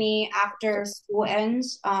Santorini after school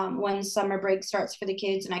ends, when summer break starts for the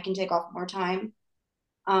kids, and I can take off more time.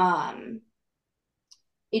 Um,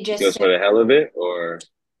 it just Just for the hell of it, or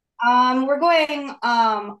We're going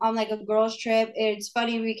on like a girls trip. It's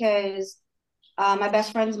funny because my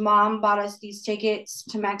best friend's mom bought us these tickets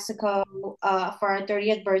to Mexico for our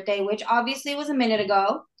 30th birthday, which obviously was a minute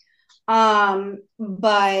ago.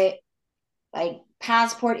 But like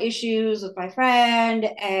passport issues with my friend,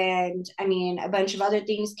 and I mean a bunch of other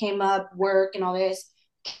things came up, work and all this,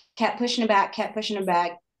 kept pushing it back, kept pushing it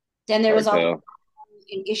back. Then there was all Cartel.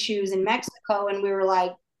 the issues in Mexico, and we were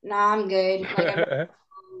like, nah, I'm good. Like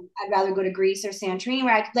I'd rather go to Greece or Santorini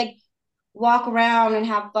where I could like walk around and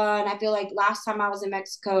have fun. I feel like last time I was in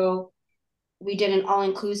Mexico, we did an all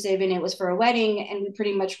inclusive and it was for a wedding, and we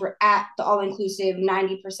pretty much were at the all inclusive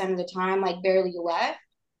 90% of the time, like barely left.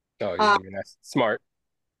 Oh yeah, Um, I mean that's smart.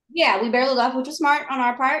 yeah, we barely left, which was smart on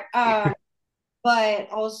our part. But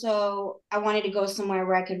also, I wanted to go somewhere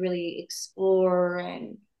where I could really explore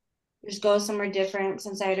and just go somewhere different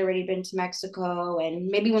since I had already been to Mexico. And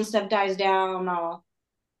maybe when stuff dies down, I'll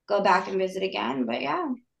go back and visit again. But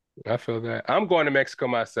yeah. I feel that. I'm going to Mexico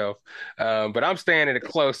myself, but I'm staying at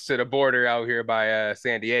close to the border out here by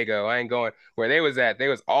San Diego. I ain't going where they was at. They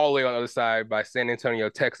was all the way on the other side by San Antonio,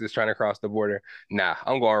 Texas, trying to cross the border. Nah,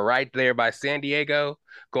 I'm going right there by San Diego,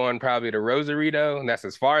 going probably to Rosarito, and that's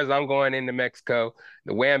as far as I'm going into Mexico.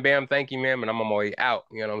 The wham bam, thank you, ma'am, and I'm on my way out.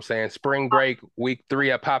 You know what I'm saying? Spring break, week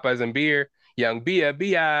 3 at Papa's and Beer. Young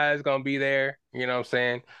Bia is gonna be there. You know what I'm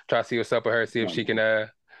saying? Try to see what's up with her, see if she can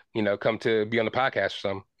come to be on the podcast or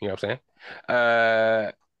something. You know what I'm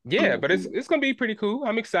saying? Yeah, but it's gonna be pretty cool.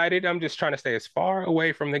 I'm excited. I'm just trying to stay as far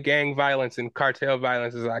away from the gang violence and cartel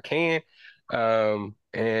violence as I can. And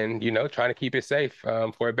trying to keep it safe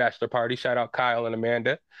for a bachelor party. Shout out Kyle and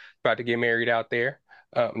Amanda, about to get married out there.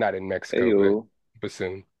 Not in Hey Mexico, but yo.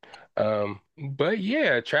 soon. But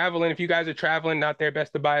yeah, traveling. If you guys are traveling out there,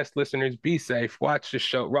 best of bias listeners, be safe. Watch the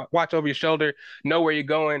show. Watch over your shoulder. Know where you're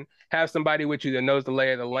going. Have somebody with you that knows the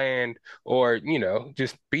lay of the land, or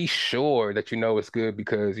just be sure that you know it's good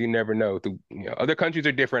because you never know. Other countries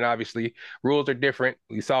are different. Obviously, rules are different.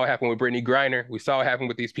 We saw what happened with Brittany Griner. We saw what happened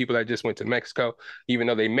with these people that just went to Mexico. Even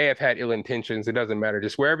though they may have had ill intentions, it doesn't matter.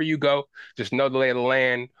 Just wherever you go, just know the lay of the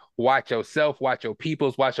land. Watch yourself. Watch your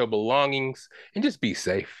peoples. Watch your belongings, and just be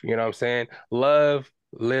safe. You know what I'm saying? Love,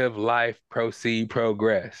 live life, proceed,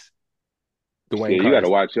 progress. Dwayne Shit, you gotta Carter.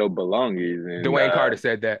 watch your belongings and Dwayne Carter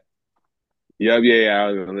said that. yeah, I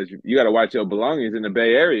was gonna let you. You gotta watch your belongings in the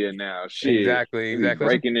Bay Area now. Shit, Exactly, they be exactly.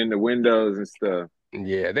 breaking in the windows and stuff.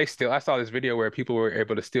 Yeah, I saw this video where people were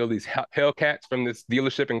able to steal these Hellcats from this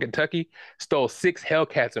dealership in Kentucky, stole 6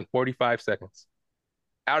 Hellcats in 45 seconds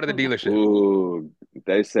out of the dealership. Ooh,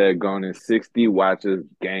 they said going in 60, watches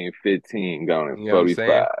game 15, going in You know what I'm saying?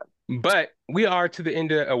 45. But we are to the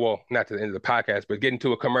end of, well, not to the end of the podcast, but getting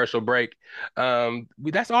to a commercial break.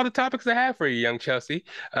 That's all the topics I have for you, young Chelsea.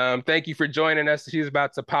 Thank you for joining us. She's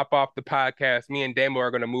about to pop off the podcast. Me and Daymo are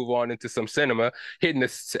going to move on into some cinema, hitting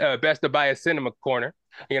the best of bias cinema corner.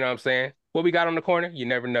 You know what I'm saying? What we got on the corner, you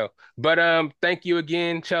never know. But thank you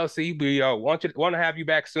again, Chelsea. We want to have you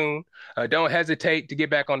back soon. Don't hesitate to get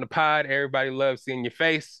back on the pod. Everybody loves seeing your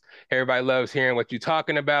face. Everybody loves hearing what you're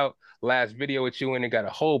talking about. Last video with you and it got a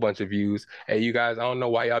whole bunch of views. Hey, you guys, I don't know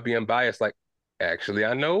why y'all being biased. Like, actually,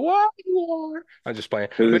 I know why you are. I'm just playing.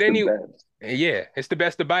 Because But it's the anyway, best. yeah, it's the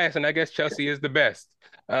best of bias, and I guess Chelsea is the best.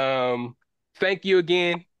 Thank you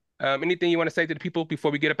again. Anything you want to say to the people before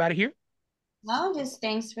we get up out of here? No, just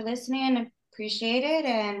thanks for listening. Appreciate it.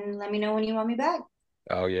 And let me know when you want me back.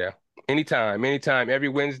 Oh yeah. Anytime, anytime. Every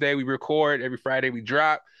Wednesday we record, every Friday we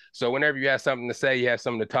drop. So whenever you have something to say, you have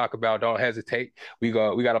something to talk about, don't hesitate. We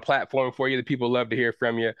got a platform for you. The people love to hear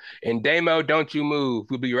from you. And Daymo, don't you move.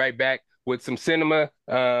 We'll be right back with some cinema.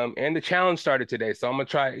 And the challenge started today. So I'm gonna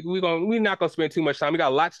try. We're not gonna spend too much time. We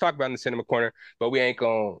got a lot to talk about in the cinema corner, but we ain't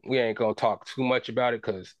gonna talk too much about it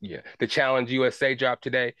because yeah, the challenge USA dropped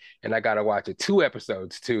today, and I gotta watch it 2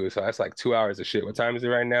 episodes too. So that's like 2 hours of shit. What time is it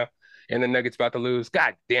right now? And the Nuggets about to lose.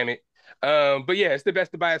 God damn it. But yeah, it's the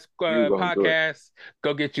Best of Bias You gonna do it. podcast.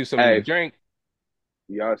 Go get you something to Hey, drink.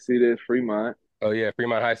 y'all see this? Fremont. Oh yeah,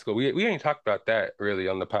 Fremont High School. We ain't talked about that really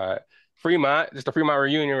on the pod. Fremont, just a Fremont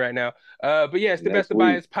reunion right now. But yeah, it's the Best Next of week.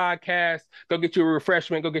 Bias podcast. Go get you a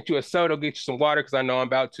refreshment. Go get you a soda. Go get you some water because I know I'm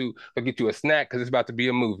about to. Go get you a snack because it's about to be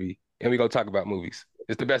a movie, and we go talk about movies.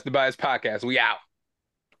 It's the Best of Bias podcast. We out.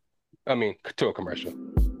 I mean, to a commercial.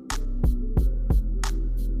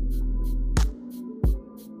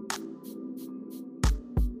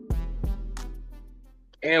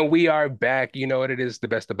 And we are back. You know what it is, the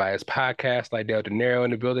Best of Bias Podcast. Lydell Dinero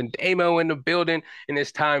in the building, Daymo in the building, and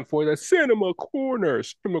it's time for the Cinema Corner,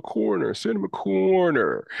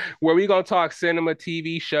 where we gonna talk cinema,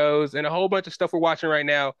 TV shows, and a whole bunch of stuff we're watching right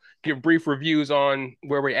now. Give brief reviews on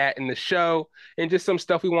where we're at in the show, and just some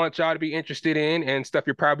stuff we want y'all to be interested in, and stuff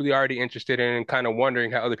you're probably already interested in, and kind of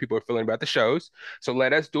wondering how other people are feeling about the shows. So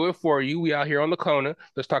let us do it for you. We out here on the corner.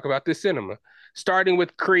 Let's talk about this cinema. Starting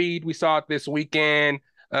with Creed, we saw it this weekend.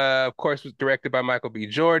 Of course, was directed by Michael B.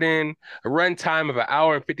 Jordan. A runtime of 1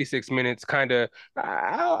 hour and 56 minutes. Kind of,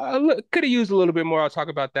 I could have used a little bit more. I'll talk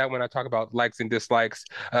about that when I talk about likes and dislikes.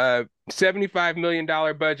 $75 million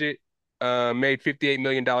budget. Made $58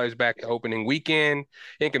 million back the opening weekend.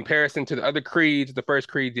 In comparison to the other Creeds, the first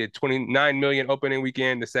Creed did 29 million opening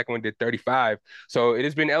weekend. The second one did 35. So it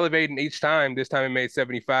has been elevating each time. This time it made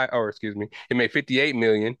 75, or excuse me, it made 58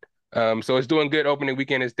 million. So it's doing good opening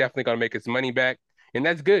weekend. It's definitely going to make its money back. And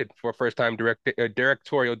that's good for a first time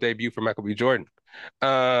directorial debut for Michael B. Jordan.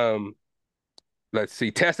 Um, let's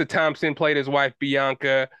see. Tessa Thompson played his wife,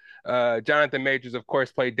 Bianca. Jonathan Majors, of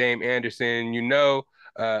course, played Dame Anderson.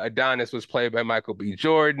 Adonis was played by Michael B.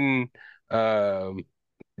 Jordan.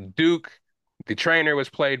 Duke, the trainer, was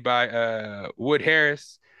played by Wood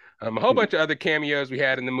Harris. A whole bunch of other cameos we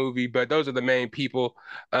had in the movie, but those are the main people.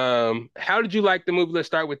 How did you like the movie? Let's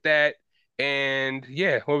start with that. And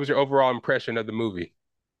yeah, what was your overall impression of the movie?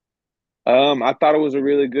 I thought it was a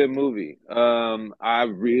really good movie. I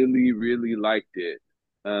really, really liked it.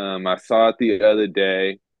 I saw it the other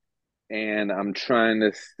day, and I'm trying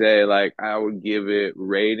to say like I would give it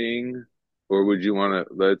rating, or would you want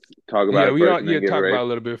to let's talk about Yeah, it we first don't. and then Yeah, give a talk about rating? it a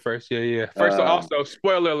little bit first. Yeah, yeah. First, Um, also,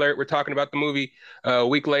 spoiler alert: we're talking about the movie a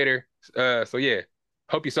week later. So yeah,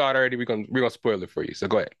 hope you saw it already. We're gonna spoil it for you. So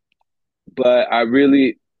go ahead. but I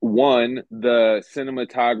really one, the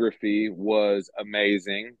cinematography was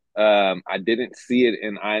amazing. I didn't see it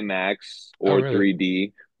in IMAX Oh, or really?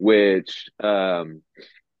 3D, which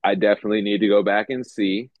I definitely need to go back and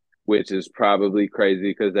see, which is probably crazy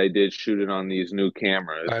because they did shoot it on these new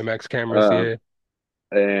cameras. IMAX cameras. Um, Yeah,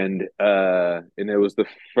 and it was the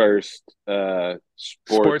first sports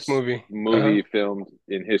sports movie. Uh-huh. movie filmed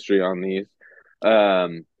in history on these.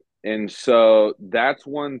 Um, and so that's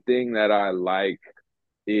one thing that I like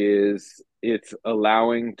is it's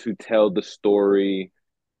allowing to tell the story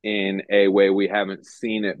in a way we haven't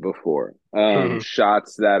seen it before. Hmm.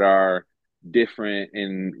 Shots that are different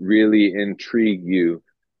and really intrigue you.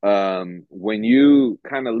 When you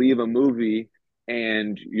kind of leave a movie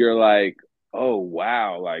and you're like, oh,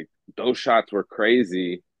 wow, like those shots were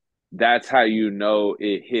crazy. That's how you know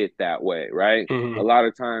it hit that way, right? A Hmm. lot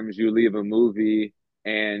of times you leave a movie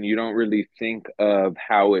and you don't really think of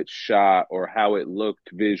how it's shot or how it looked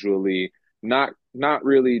visually. Not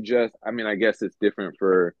really just, I mean, I guess it's different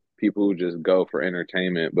for people who just go for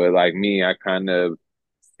entertainment, but like me, I kind of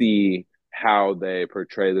see how they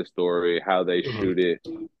portray the story, how they Hmm. shoot it,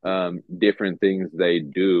 different things they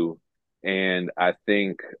do. And I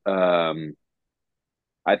think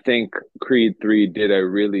Creed 3 did a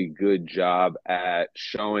really good job at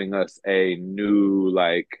showing us a new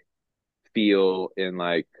like feel and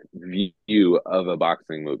like view of a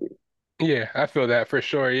boxing movie. Yeah, I feel that for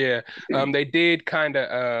sure. Yeah. They did kind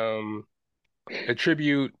of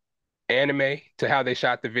attribute anime to how they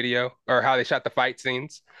shot the video or how they shot the fight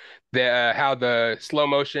scenes. How the slow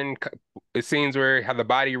motion scenes were, how the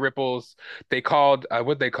body ripples. They called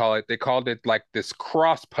what they call it? They called it like this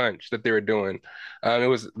cross punch that they were doing.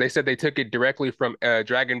 They said they took it directly from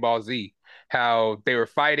Dragon Ball Z. How they were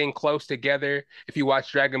fighting close together. If you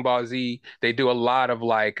watch Dragon Ball Z, they do a lot of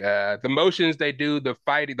like the motions they do, the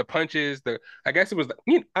fighting, the punches, the I guess it was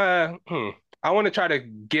I want to try to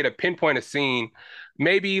get a pinpoint a scene.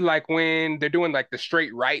 Maybe like when they're doing like the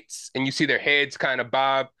straight rights and you see their heads kind of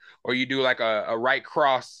bob, or you do like a right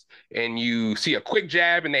cross and you see a quick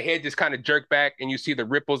jab and the head just kind of jerk back and you see the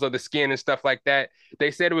ripples of the skin and stuff like that.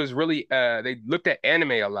 They said it was really they looked at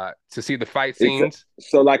anime a lot to see the fight It's scenes.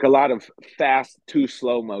 so like a lot of fast to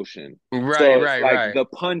slow motion. Right, So it's right, like right. the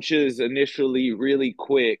punches initially really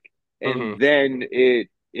quick and Hmm. then it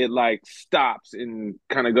like stops and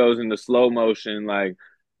kind of goes into slow motion like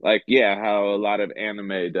yeah, how a lot of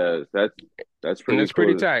anime does. That's And pretty it's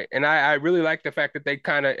pretty cool. tight. And I really like the fact that they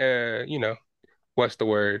kind of what's the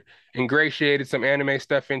word? Ingratiated some anime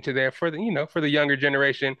stuff into there for the younger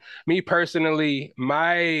generation. Me personally,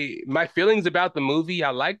 my feelings about the movie,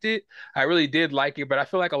 I liked it. I really did like it, but I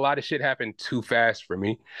feel like a lot of shit happened too fast for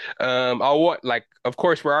me. I want like, of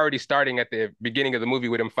course, we're already starting at the beginning of the movie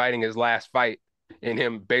with him fighting his last fight and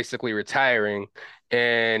him basically retiring,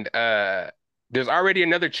 and there's already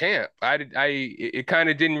another champ. It kind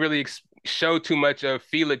of didn't really show too much of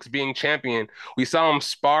Felix being champion. We saw him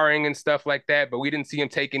sparring and stuff like that, but we didn't see him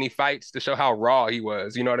take any fights to show how raw he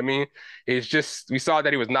was. You know what I mean? It's just we saw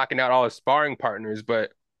that he was knocking out all his sparring partners,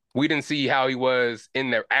 but we didn't see how he was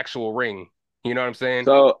in the actual ring. You know what I'm saying?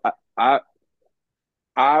 So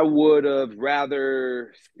I would have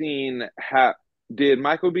rather seen did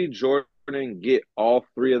Michael B. Jordan get all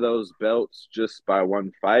three of those belts just by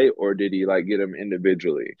one fight, or did he like get them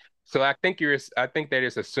individually? So I think they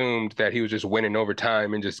just assumed that he was just winning over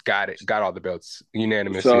time and just got all the belts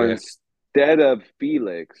unanimous. So Yeah. instead of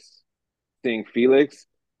seeing Felix,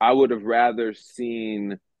 I would have rather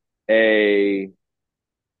seen a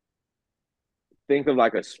think of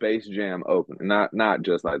like a Space Jam opening, not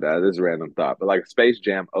just like that. This is a random thought, but like a Space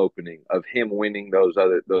Jam opening of him winning those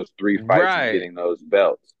three fights and Right. getting those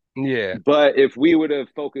belts. Yeah. But if we would have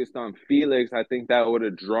focused on Felix, I think that would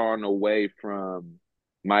have drawn away from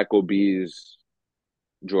Michael B's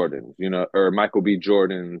Jordan's, or Michael B.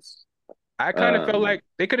 Jordan's I kind of felt like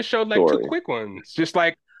they could have showed like two story. quick ones, just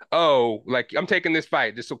like, oh, like I'm taking this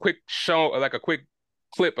fight, just a quick show, like a quick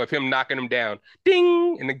clip of him knocking him down,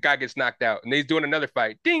 ding, and the guy gets knocked out, and he's doing another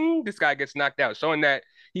fight, ding, this guy gets knocked out, showing that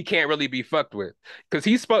he can't really be fucked with, because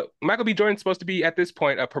Michael B. Jordan's supposed to be at this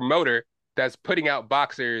point a promoter that's putting out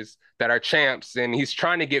boxers that are champs, and he's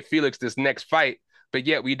trying to get Felix this next fight, but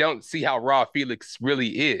yet we don't see how raw Felix really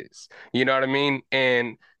is. You know what I mean?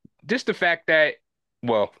 And just the fact that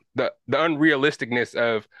well, the unrealisticness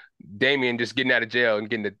of Damian just getting out of jail and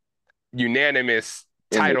getting the unanimous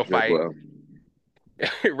title Image as fight well.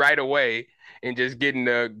 right away and just getting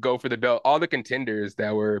to go for the belt. All the contenders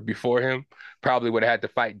that were before him probably would have had to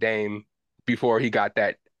fight Dame before he got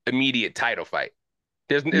that immediate title fight.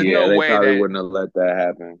 There's Yeah, no they way probably that wouldn't have let that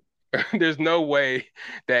happen. there's no way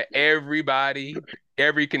that every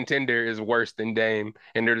contender is worse than Dame,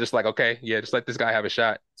 and they're just like, okay, yeah, just let this guy have a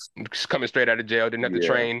shot. Just coming straight out of jail, didn't have to Yeah.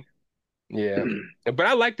 train. Yeah, but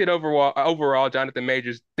I liked it overall. Overall, Jonathan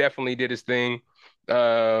Majors definitely did his thing.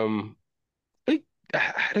 Um,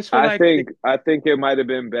 I just feel like I think it might have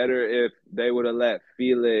been better if they would have let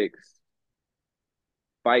Felix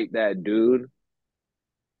fight that dude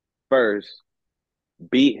first,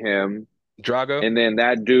 beat him, Drago. and then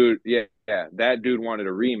that dude wanted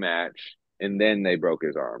a rematch, and then they broke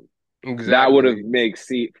his arm. That would have Exactly. made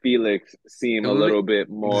Felix seem a little bit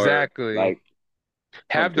more Exactly. like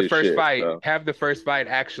pumped his shit. So Have the first fight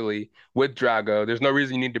actually with Drago. There's no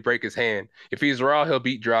reason you need to break his hand. If he's raw, he'll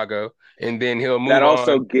beat Drago, and then he'll that move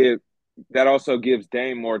also on. give that also gives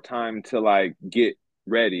Dame more time to like get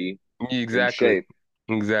ready in Exactly. shape.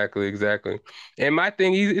 Exactly. And my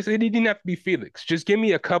thing is, it didn't have to be Felix. Just give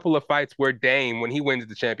me a couple of fights where Dame, when he wins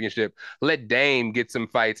the championship, let Dame get some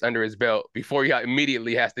fights under his belt before he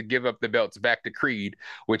immediately has to give up the belts back to Creed,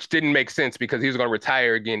 which didn't make sense because he was going to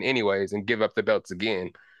retire again anyways and give up the belts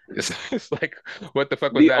again. It's like, what the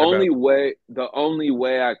fuck was that about? The only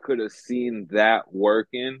way I could have seen that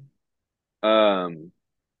working, um,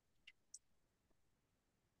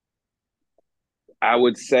 I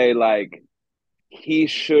would say like he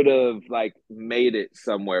should have like made it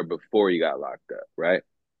somewhere before he got locked up, right?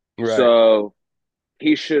 Right. So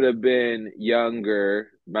he should have been younger.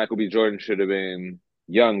 Michael B. Jordan should have been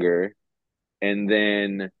younger, and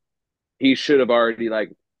then he should have already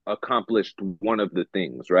like accomplished one of the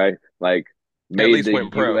things, right? Like At made least the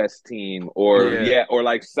went pro. US team or Yeah. or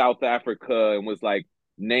like South Africa and was like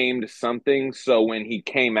named something. So when he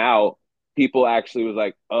came out, people actually was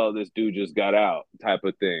like, "Oh, this dude just got out," type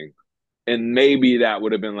of thing. And maybe that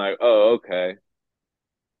would have been like, "Oh, okay."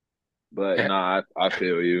 But nah, I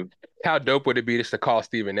feel you. How dope would it be just to call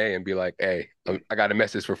Stephen A and be like, hey, I got a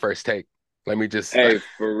message for First Take. Let me just Hey,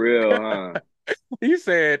 for real, huh? He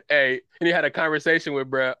said, hey, and he had a conversation with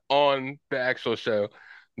Brett on the actual show.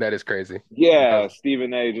 That is crazy. Yeah,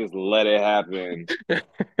 Stephen A just let it happen.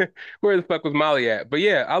 Where the fuck was Molly at? But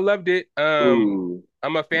yeah, I loved it. Ooh.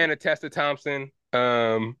 I'm a fan of Tessa Thompson.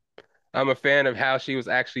 I'm a fan of how she was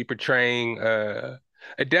actually portraying a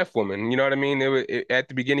deaf woman. You know what I mean? At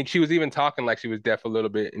the beginning, she was even talking like she was deaf a little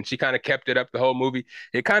bit, and she kind of kept it up the whole movie.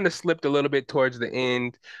 It kind of slipped a little bit towards the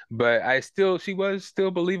end, but she was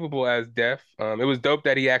still believable as deaf. It was dope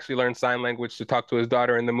that he actually learned sign language to talk to his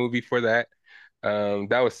daughter in the movie for that.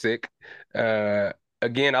 That was sick.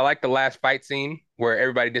 Again, I like the last fight scene where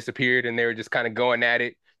everybody disappeared and they were just kind of going at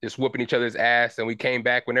it, just whooping each other's ass. And we came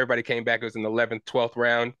back when everybody came back. It was in the 11th, 12th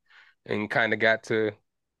round, and kind of got to.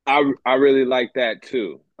 I really like that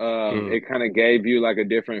too. Mm, It kind of gave you like a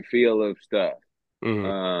different feel of stuff. mm,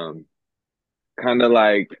 Um, kind of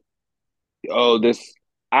like, oh, this.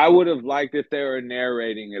 I would have liked if they were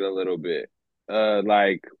narrating it a little bit.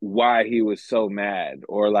 like why he was so mad,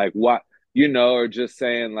 or like what, or just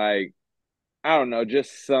saying like, I don't know,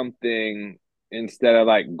 just something instead of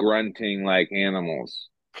like grunting like animals.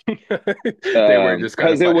 They were just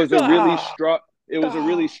kind of Because it fight. was a really Ah, strong, it was a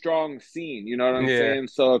really ah. strong scene, you know what I'm Yeah, saying?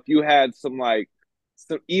 So if you had some like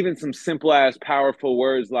even some simple ass powerful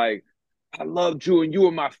words like, I loved you and you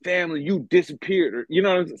were my family, you disappeared,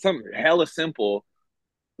 or something hella simple,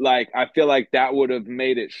 like I feel like that would have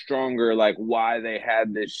made it stronger, like why they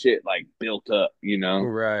had this shit like built up.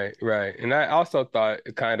 right, right. And I also thought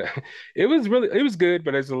it kind of it was good,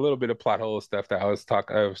 but there's a little bit of plot hole stuff that I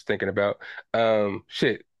was thinking about.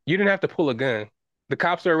 Shit, you didn't have to pull a gun. The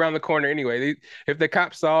cops are around the corner anyway. If the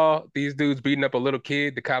cops saw these dudes beating up a little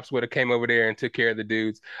kid, the cops would have came over there and took care of the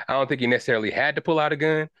dudes. I don't think you necessarily had to pull out a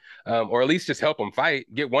gun, or at least just help them fight.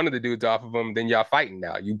 Get one of the dudes off of them, then y'all fighting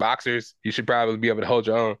now. You boxers, you should probably be able to hold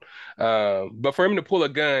your own. But for him to pull a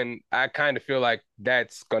gun, I kind of feel like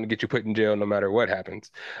that's going to get you put in jail no matter what happens.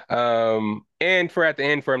 And for at the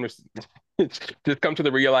end, for him to just come to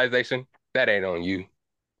the realization that ain't on you.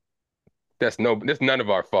 That's none of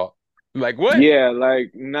our fault. Like what? Yeah,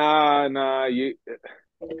 like nah,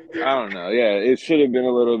 I don't know. Yeah, it should have been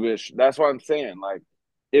a little bit. That's what I'm saying. Like,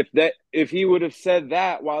 if he would have said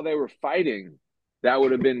that while they were fighting, that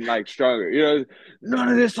would have been like stronger. None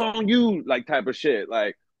of this on you, like type of shit.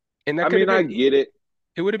 Like, And that I could mean, have I been. get it.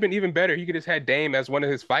 It would have been even better. He could have had Dame as one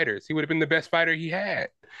of his fighters. He would have been the best fighter he had.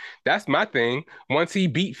 That's my thing. Once he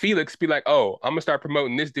beat Felix, be like, oh, I'm gonna start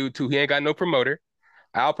promoting this dude too. He ain't got no promoter.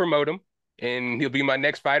 I'll promote him, and he'll be my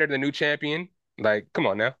next fighter, the new champion. Like, come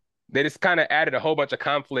on now. They just kind of added a whole bunch of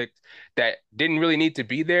conflict that didn't really need to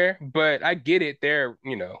be there. But I get it. They're,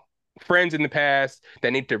 friends in the past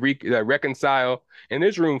that need to reconcile, and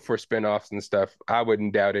there's room for spinoffs and stuff. I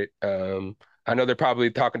wouldn't doubt it. I know they're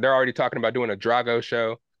already talking about doing a Drago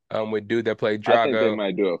show with dude that played I think they Drago.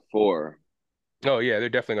 might do a 4. Oh yeah, they're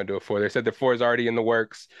definitely gonna do a 4. They said the 4 is already in the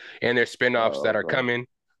works, and there's spinoffs that Oh, are okay. coming.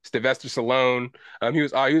 Sylvester Stallone, he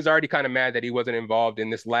was already kind of mad that he wasn't involved in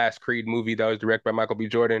this last Creed movie that was directed by Michael B.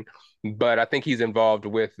 Jordan, but I think he's involved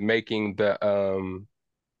with making the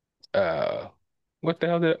uh what the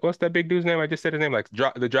hell what's that big dude's name? I just said his name, like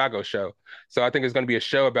the Drago show. So I think it's gonna be a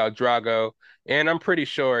show about Drago, and I'm pretty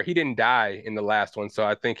sure he didn't die in the last one, so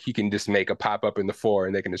I think he can just make a pop up in the 4,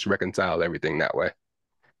 and they can just reconcile everything that way.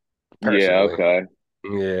 Yeah, Personally. okay.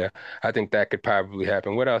 Yeah, I think that could probably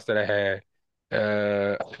happen. What else did I had?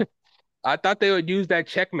 Uh, I thought they would use that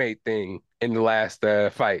checkmate thing in the last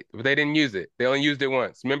fight, but they didn't use it. They only used it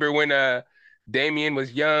once. Remember when Damien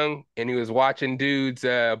was young and he was watching dudes'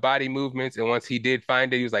 body movements, and once he did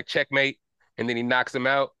find it, he was like checkmate, and then he knocks him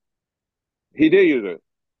out. He did use it.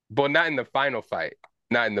 But not in the final fight.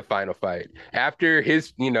 Not in the final fight. After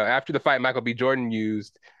the fight Michael B. Jordan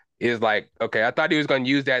used is like, okay, I thought he was going to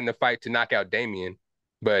use that in the fight to knock out Damien,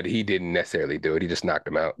 but he didn't necessarily do it. He just knocked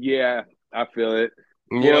him out. Yeah, I feel it.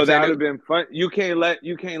 You know what Well, I'm that saying? would have been fun. You can't let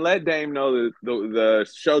Dame know the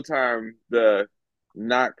Showtime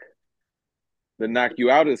knock the knock you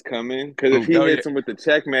out is coming, because if he Oh yeah, hits him with the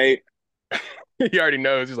checkmate, he already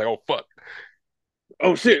knows. He's like, oh fuck.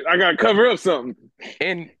 oh shit, I gotta cover up something.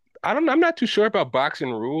 And I don't know. I'm not too sure about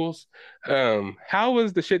boxing rules. How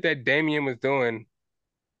was the shit that Damien was doing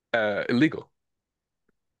illegal?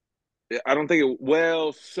 I don't think it.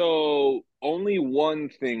 Well, so only one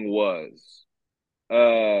thing was,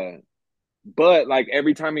 uh, but like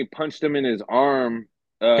every time he punched him in his arm,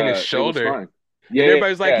 In his it was shoulder. fine. And Yeah,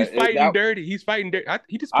 everybody's like, yeah. he's fighting dirty. He's fighting dirty.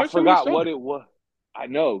 He just I punched him in the forgot what shoulder. it was. I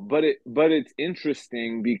know, but it's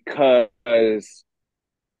interesting because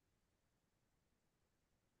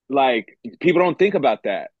like people don't think about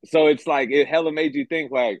that. So it's like it hella made you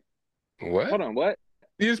think like, What? hold on, what?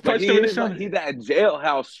 He just Like punched him he in the is like shoulder. he that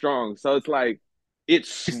jailhouse strong. So it's like it's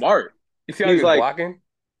He's, smart. you see how he He's was like, blocking?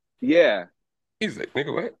 yeah, He's like,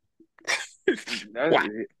 nigga, what? that's,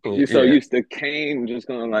 What? you're so Yeah. used to Kane just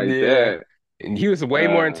going like Yeah. that. And he was way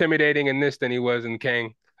more Uh, intimidating in this than he was in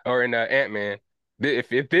Kang or in Ant-Man.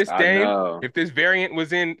 If this I Dame, know. if this variant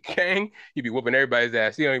was in Kang, he'd be whooping everybody's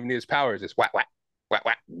ass. He don't even need his powers. It's whack, whack, whack,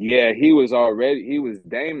 whack. Yeah, he was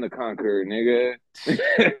Dame the Conqueror, nigga.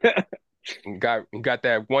 Got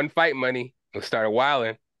that one fight money and started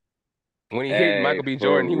wilding. When he hit Hey, Michael B.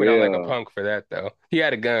 Jordan, for he went out like a real. punk for that though. He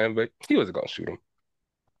had a gun, but he wasn't gonna shoot him.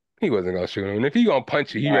 He wasn't gonna shoot him. And if he gonna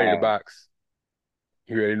punch you, he ready to Nah. box.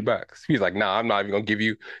 He ready to box. He's like, nah, I'm not even gonna give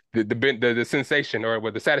you the sensation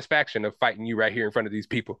or the satisfaction of fighting you right here in front of these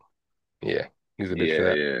people. Yeah, he's a bitch for Yeah,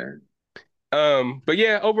 that. yeah. But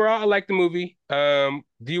yeah, overall, I like the movie.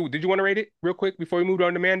 Did you want to rate it real quick before we moved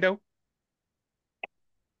on to Mando?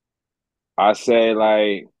 I say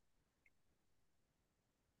like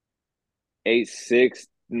 8.6,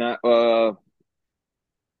 not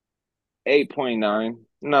 8.9.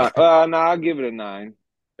 No, I'll give it a 9.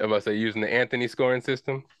 I was about to say using the Anthony scoring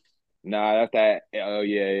system. Nah, that's that. Oh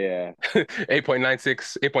yeah,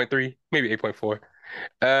 8.96, 8.3, maybe 8.4.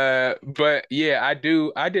 But yeah,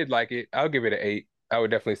 I did like it. I'll give it an 8. I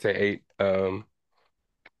would definitely say 8.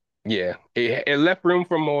 Yeah, it left room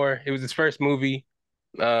for more. It was his first movie.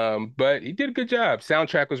 But he did a good job.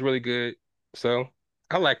 Soundtrack was really good. So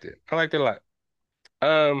I liked it. I liked it a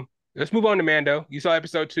lot. Let's move on to Mando. You saw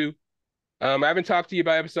episode 2. I haven't talked to you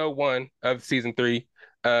about episode 1 of season 3.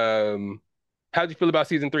 Um, how'd you feel about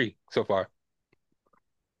season 3 so far?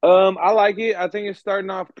 yeah. I like it. I think it's starting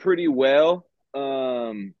off pretty well.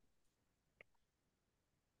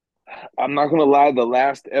 I'm not gonna lie, the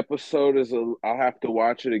last episode is I'll have to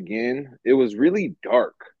watch it again. It was really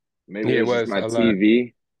dark. Maybe Yeah, it it was just was my a lot.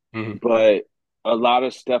 TV, Hmm. but a lot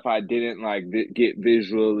of stuff I didn't like get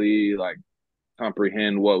visually like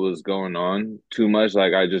comprehend what was going on too much.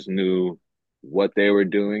 Like I just knew what they were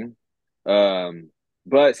doing. Um,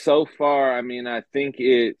 but so far, I mean, I think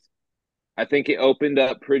it opened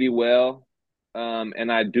up pretty well.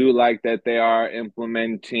 And I do like that they are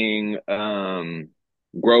implementing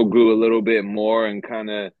Grogu a little bit more and kind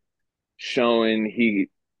of showing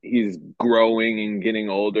he's growing and getting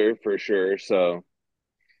older for sure. So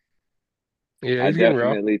Yeah, I he's getting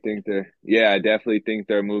raw. definitely think I definitely think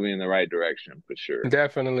they're moving in the right direction for sure.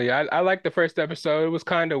 Definitely. I like the first episode. It was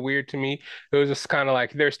kind of weird to me. It was just kind of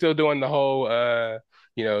like they're still doing the whole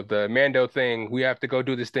the Mando thing. We have to go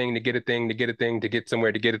do this thing to get a thing, to get a thing, to get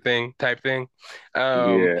somewhere to get a thing type thing.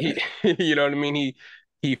 Yeah, He you know what I mean?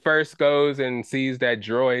 He first goes and sees that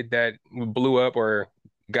droid that blew up or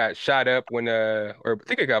got shot up when or I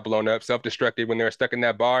think it got blown up, self-destructed when they were stuck in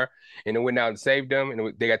that bar and it went out and saved them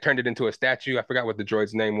and they got turned it into a statue. I forgot what the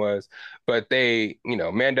droid's name was. But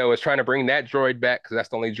Mando is trying to bring that droid back because that's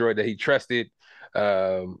the only droid that he trusted.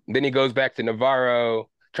 Then he goes back to Navarro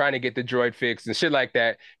trying to get the droid fixed and shit like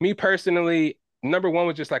that. Me personally, number one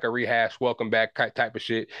was just like a rehash, welcome back type of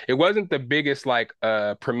shit. It wasn't the biggest like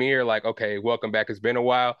premiere, like, okay, welcome back. It's been a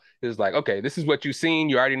while. It was like, okay, this is what you've seen.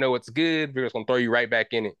 You already know what's good. We're just gonna throw you right back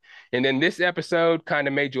in it. And then this episode kind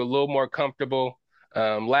of made you a little more comfortable.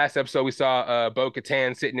 Last episode we saw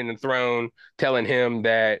Bo-Katan sitting in the throne telling him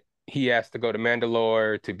that he has to go to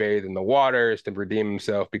Mandalore to bathe in the waters to redeem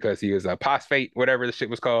himself because he was a phosphate, whatever the shit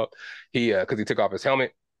was called. Because he took off his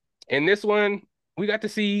helmet. In this one, we got to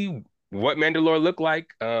see what Mandalore looked like.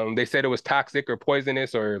 They said it was toxic or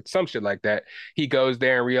poisonous or some shit like that. He goes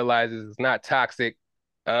there and realizes it's not toxic.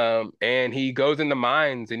 And he goes in the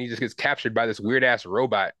mines and he just gets captured by this weird ass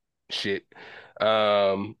robot shit.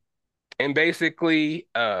 Um, and basically,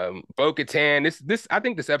 Bo-Katan, this I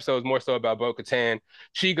think this episode is more so about Bo-Katan.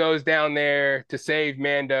 She goes down there to save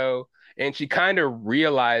Mando, and she kind of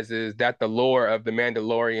realizes that the lore of the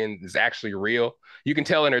Mandalorian is actually real. You can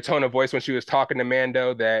tell in her tone of voice when she was talking to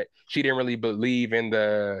Mando that she didn't really believe in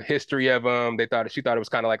the history of them. She thought it was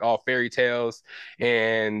kind of like all fairy tales.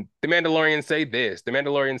 And the Mandalorians say this, the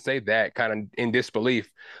Mandalorians say that, kind of in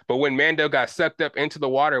disbelief. But when Mando got sucked up into the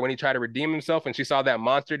water when he tried to redeem himself and she saw that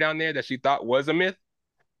monster down there that she thought was a myth,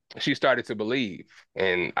 she started to believe.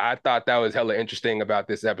 And I thought that was hella interesting about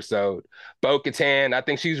this episode. Bo-Katan, I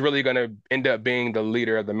think she's really going to end up being the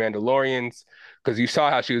leader of the Mandalorians because you saw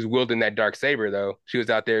how she was wielding that dark saber, though. She was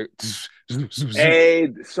out there. hey,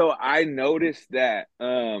 so I noticed that.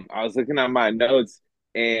 I was looking at my notes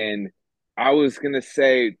and I was gonna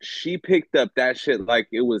say she picked up that shit like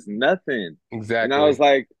it was nothing. And I was Exactly.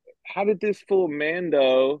 like, how did this fool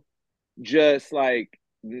Mando just like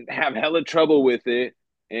have hella trouble with it?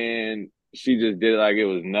 And she just did it like it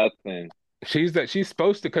was nothing. She's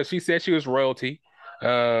supposed to because she said she was royalty.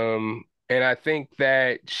 And I think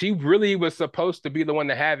that she really was supposed to be the one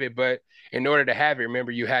to have it, but in order to have it,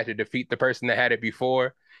 remember you had to defeat the person that had it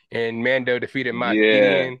before, and Mando defeated Moff Yeah,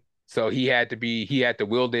 Gideon, so he had to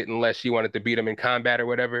wield it unless she wanted to beat him in combat or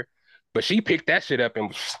whatever. But she picked that shit up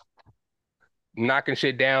and knocking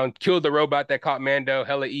shit down, killed the robot that caught Mando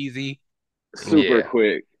hella easy. super Yeah.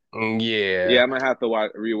 quick. Yeah. Yeah, I'm gonna have to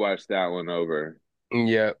rewatch that one over.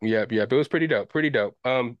 Yep. It was pretty dope. Pretty dope.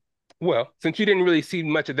 Well, since you didn't really see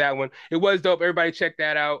much of that one, it was dope. Everybody check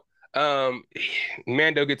that out. Um,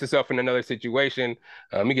 Mando gets himself in another situation.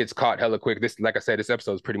 He gets caught hella quick. This, like I said, this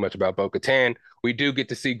episode is pretty much about Bo-Katan. We do get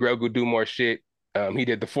to see Grogu do more shit. He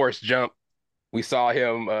did the Force jump. We saw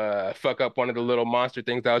him fuck up one of the little monster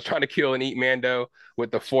things that was trying to kill and eat Mando with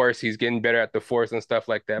the Force. He's getting better at the Force and stuff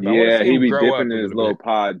like that. But I want to Yeah, see he him be grow dipping up a in his little little bit.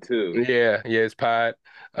 pod too. Yeah, his pod.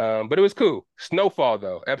 But it was cool. Snowfall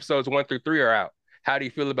though, episodes 1 through 3 are out. How do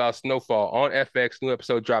you feel about Snowfall on FX? New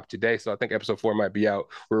episode dropped today, so I think episode 4 might be out.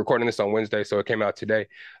 We're recording this on Wednesday, so it came out today.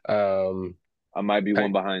 I might be How,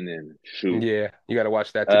 one behind then. Shoot. yeah, you got to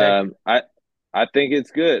watch that today. Um, I I think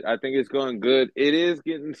it's good. I think it's going good. It is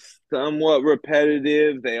getting somewhat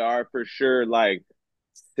repetitive. They are for sure like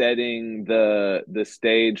setting the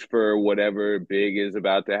stage for whatever big is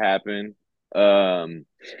about to happen. Um,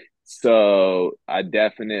 so I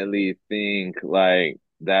definitely think like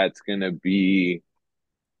that's gonna be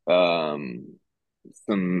um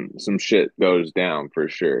some shit goes down for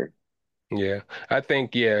sure. Yeah, I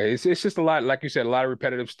think it's just a lot, like you said, a lot of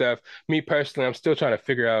repetitive stuff. Me personally, I'm still trying to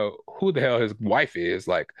figure out who the hell his wife is.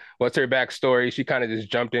 Like, what's her backstory? She kind of just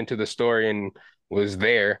jumped into the story and was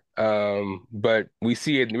there. But we're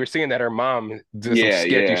seeing that her mom did some Yeah,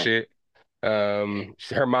 sketchy yeah. shit.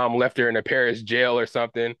 Her mom left her in a Paris jail or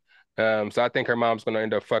something. So I think her mom's gonna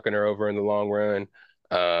end up fucking her over in the long run.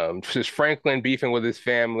 Just Franklin beefing with his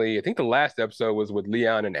family. I think the last episode was with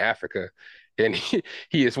Leon in Africa, and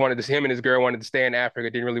he just wanted to, him and his girl wanted to stay in Africa,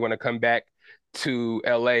 didn't really want to come back to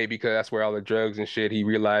LA because that's where all the drugs and shit. He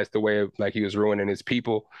realized the way of, like he was ruining his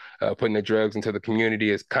people, putting the drugs into the community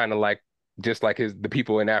is kind of like just like the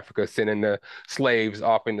people in Africa sending the slaves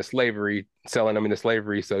off into slavery, selling them into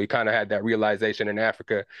slavery. So he kind of had that realization in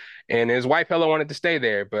Africa. And his wife hella wanted to stay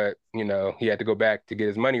there, but he had to go back to get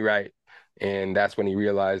his money right. And that's when he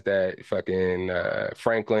realized that fucking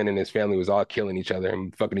Franklin and his family was all killing each other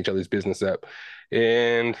and fucking each other's business up.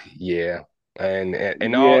 And yeah, and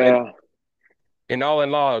all Yeah. and all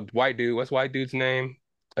in all, white dude, what's white dude's name?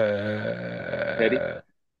 Teddy.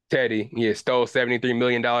 Teddy. Yeah, stole $73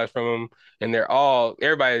 million from him, and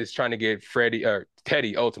everybody's trying to get Freddie or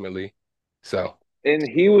Teddy ultimately. So And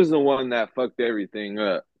he was the one that fucked everything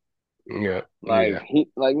up. yeah, Like yeah.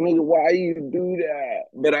 like nigga, why you do that?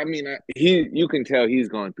 But I mean, you can tell he's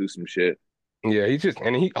going through some shit. Yeah,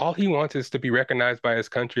 he all he wants is to be recognized by his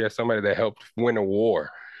country as somebody that helped win a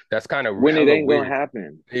war. That's kind of When it hella ain't gonna weird.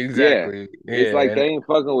 happen. Yeah, Exactly. it's Yeah, like they and ain't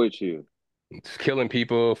fucking with you. it's killing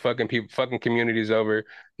people, fucking communities over,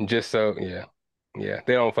 just so yeah. Yeah,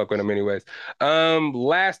 they don't fuck with him anyways.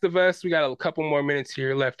 Last of Us, we got a couple more minutes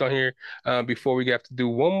here left on here before we have to do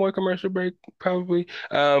one more commercial break, probably.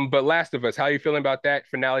 But Last of Us, how you feeling about that?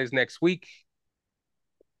 Finale's next week.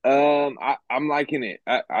 I'm liking it.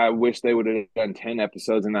 I wish they would have done 10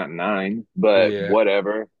 episodes and not 9, but Yeah,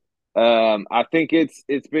 whatever. I think it's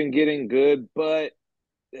been getting good, but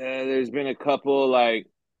there's been a couple like,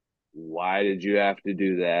 why did you have to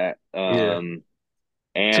do that? yeah,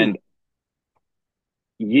 two. And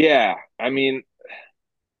yeah, I mean,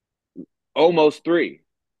 almost 3.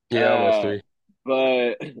 Yeah, almost Uh, 3.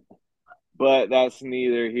 but that's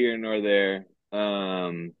neither here nor there.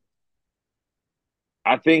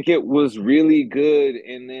 I think it was really good,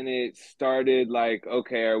 and then it started like,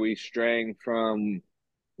 okay, are we straying from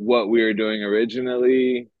what we were doing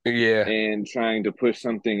originally Yeah, and trying to push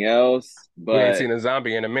something else? we ain't But seen a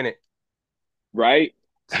zombie in a minute. right,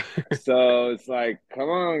 so it's like, come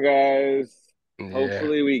on, guys. Yeah.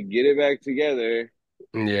 Hopefully, we get it back together.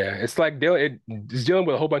 Yeah, it's dealing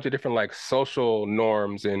with a whole bunch of different like social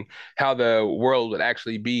norms and how the world would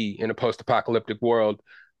actually be in a post-apocalyptic world,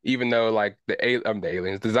 even though like the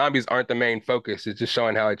aliens, the zombies aren't the main focus. It's just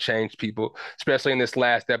showing how it changed people, especially in this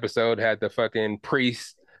last episode, had the fucking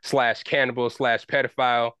priest slash cannibal slash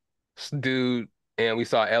pedophile dude, and we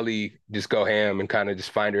saw Ellie just go ham and kind of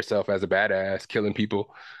just find herself as a badass, killing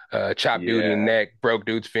people, chop dude in the Yeah, neck, broke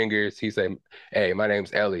dude's fingers. He said, "Hey, my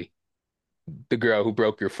name's Ellie, the girl who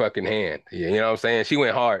broke your fucking hand." Yeah, you know what I'm saying? She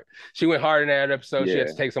went hard. She went hard in that episode. She had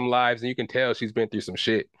yeah, to take some lives, and you can tell she's been through some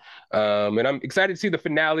shit. And I'm excited to see the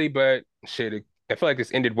finale, but shit, I feel like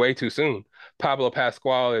this ended way too soon. Pablo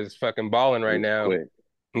Pascual is fucking balling it right was now. quick.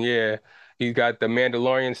 Yeah, he's got the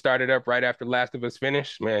Mandalorian started up right after Last of Us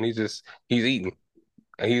finished. Man, he's eating.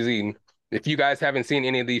 He's eating. If you guys haven't seen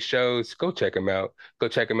any of these shows, go check them out. Go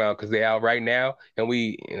check them out because they're out right now, and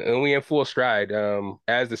we in full stride.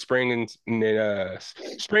 As the spring is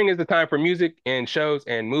the time for music and shows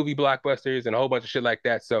and movie blockbusters and a whole bunch of shit like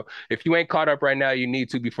that. So if you ain't caught up right now, you need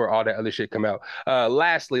to before all that other shit come out.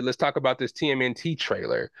 Lastly, let's talk about this TMNT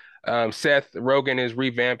trailer. Seth Rogen is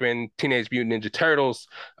revamping Teenage Mutant Ninja Turtles.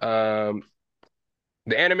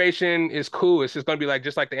 The animation is cool. It's just gonna be like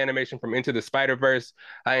just like the animation from Into the Spider-Verse.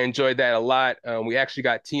 I enjoyed that a lot. We actually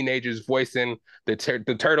got teenagers voicing the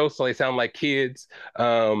turtles, so they sound like kids.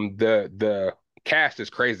 The cast is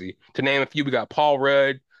crazy. To name a few, we got Paul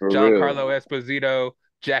Rudd, For real. Giancarlo Esposito,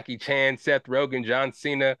 Jackie Chan, Seth Rogen, John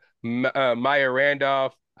Cena, Maya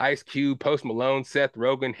Randolph, Ice Cube, Post Malone, Seth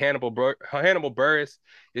Rogen, Hannibal Buress.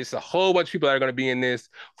 It's a whole bunch of people that are going to be in this,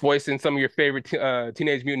 voicing some of your favorite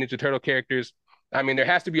Teenage Mutant Ninja Turtle characters. I mean, there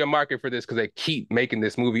has to be a market for this because they keep making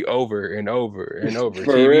this movie over and over and over.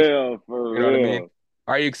 For TV, real, for you know what I mean? real.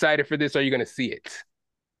 Are you excited for this? Or are you going to see it?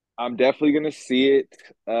 I'm definitely gonna see it.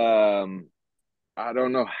 I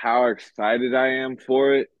don't know how excited I am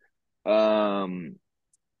for it. Um,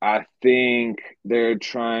 I think they're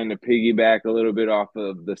trying to piggyback a little bit off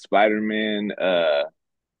of the Spider-Man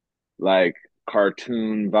like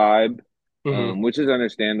cartoon vibe, Mm-hmm. which is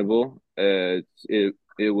understandable. It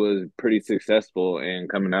was pretty successful in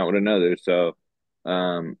coming out with another, so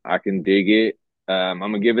I can dig it. I'm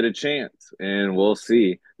gonna give it a chance, and we'll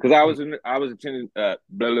see. Because I was attending blah,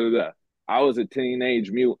 blah, blah. I was a Teenage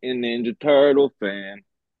Mutant Ninja Turtle fan,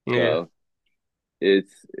 Yeah. so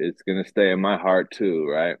it's gonna stay in my heart too,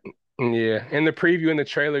 right? Yeah. In the preview in the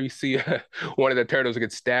trailer, you see one of the turtles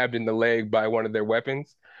get stabbed in the leg by one of their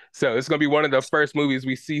weapons. So it's going to be one of the first movies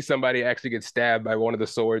we see somebody actually get stabbed by one of the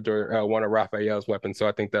swords or one of Raphael's weapons. So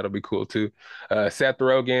I think that'll be cool too. Seth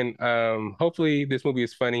Rogen. Hopefully this movie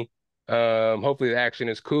is funny. Hopefully the action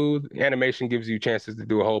is cool. Animation gives you chances to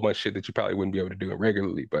do a whole bunch of shit that you probably wouldn't be able to do it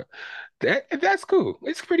regularly. But that's cool.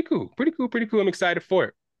 It's pretty cool. Pretty cool. Pretty cool. I'm excited for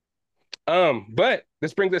it. But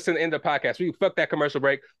this brings us to the end of the podcast. We fuck that commercial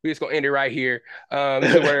break. We just gonna end it right here.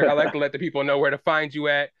 This is where I like to let the people know where to find you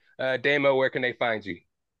at. Damo, where can they find you?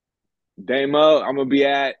 Daymo, I'm gonna be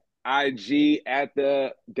at IG at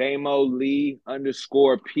the Daymo Lee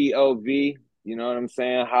 _ POV. You know what I'm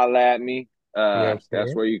saying? Holla at me. You know what I'm That's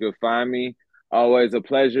saying? where you can find me. Always a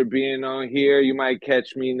pleasure being on here. You might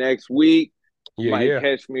catch me next week. Yeah, Might yeah.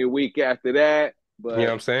 catch me a week after that. You know what But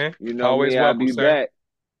I'm saying? you know Always me, I'll welcome, be sir. back.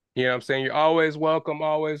 You know what I'm saying? You're always welcome,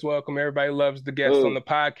 always welcome. Everybody loves the guests on Ooh. the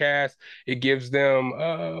podcast. It gives them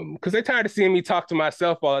because they're tired of seeing me talk to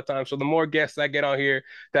myself all the time. So the more guests I get on here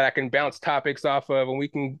that I can bounce topics off of and we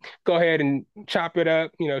can go ahead and chop it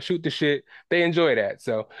up, shoot the shit, they enjoy that.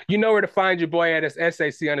 So you know where to find your boy at. It's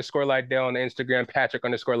SAC_Lydell on the Instagram,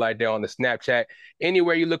 Patrick_Lydell on the Snapchat.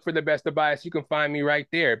 Anywhere you look for the Best of Bias, you can find me right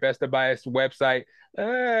there. Best of Bias website.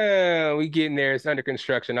 We getting there. It's under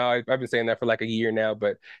construction. I've been saying that for like a year now,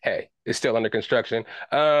 but hey, it's still under construction.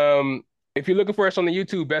 If you're looking for us on the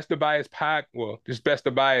YouTube, Best of Bias just Best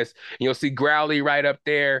of Bias, and you'll see Growly right up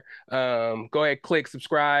there. Go ahead, click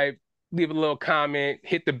subscribe, leave a little comment,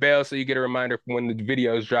 hit the bell so you get a reminder from when the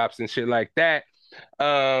videos drops and shit like that.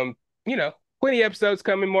 Um, plenty episodes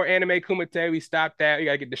coming, more anime Kumite. We stopped that. We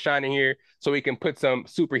gotta get the shine in here so we can put some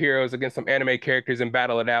superheroes against some anime characters and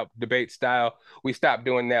battle it out debate style. We stopped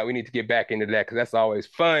doing that. We need to get back into that because that's always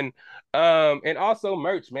fun. And also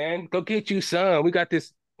merch, man. Go get you some. We got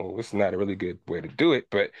this. Well, it's not a really good way to do it,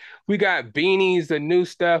 but we got beanies, the new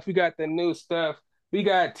stuff. We got the new stuff. We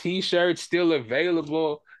got t-shirts still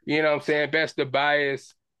available. You know what I'm saying? Best of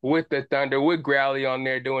Bias with the Thunder, with Growly on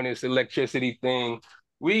there doing this electricity thing.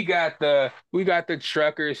 We got the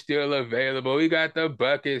truckers still available. We got the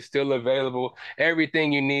buckets still available.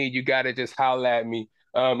 Everything you need, you gotta just holler at me.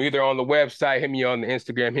 Either on the website, hit me on the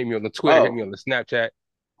Instagram, hit me on the Twitter, hit me Oh, on the Snapchat.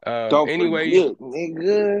 don't Anyway, forget,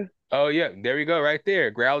 nigga. oh yeah, there we go, right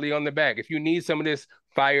there. Growly on the back. If you need some of this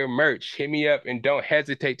fire merch, hit me up and don't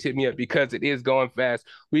hesitate to hit me up because it is going fast.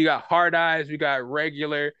 We got hard eyes, we got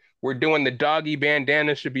regular. We're doing the doggy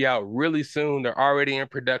bandana, should be out really soon. They're already in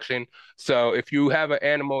production. So if you have an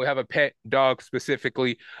animal, have a pet dog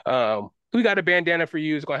specifically, we got a bandana for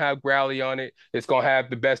you. It's gonna have Growly on it. It's gonna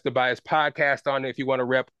have the Best of Bias podcast on it. If you want to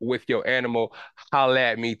rep with your animal, holla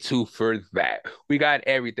at me too for that. We got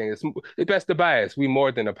everything. It's Best of Bias. We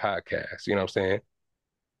more than a podcast. You know what I'm saying?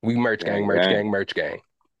 We merch gang, Gang, merch gang. gang, merch gang.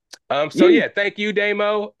 So yeah, thank you,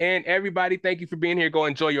 Damo, and everybody. Thank you for being here. Go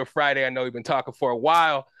enjoy your Friday. I know we've been talking for a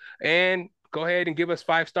while, and go ahead and give us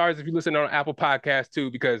 5 stars if you listen on Apple Podcast too.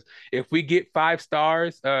 Because if we get 5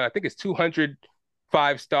 stars, I think it's 200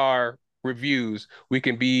 5-star reviews, we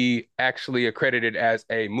can be actually accredited as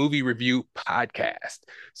a movie review podcast.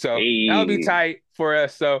 So that'll be Hey. tight for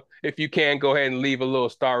us. So if you can, go ahead and leave a little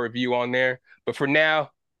star review on there. But for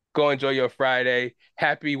now, go enjoy your Friday.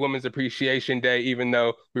 Happy Women's Appreciation Day, even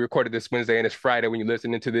though we recorded this Wednesday and it's Friday when you're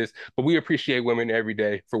listening to this. But we appreciate women every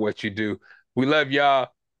day for what you do. We love y'all.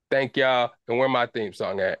 Thank y'all. And where my theme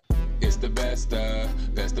song at? It's the best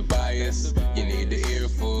of bias. You need the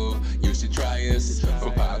earful. You should try us.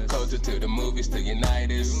 From pop culture to the movies to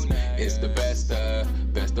unite us. It's the best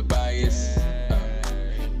of bias.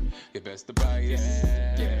 Your best of bias.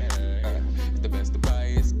 Yeah.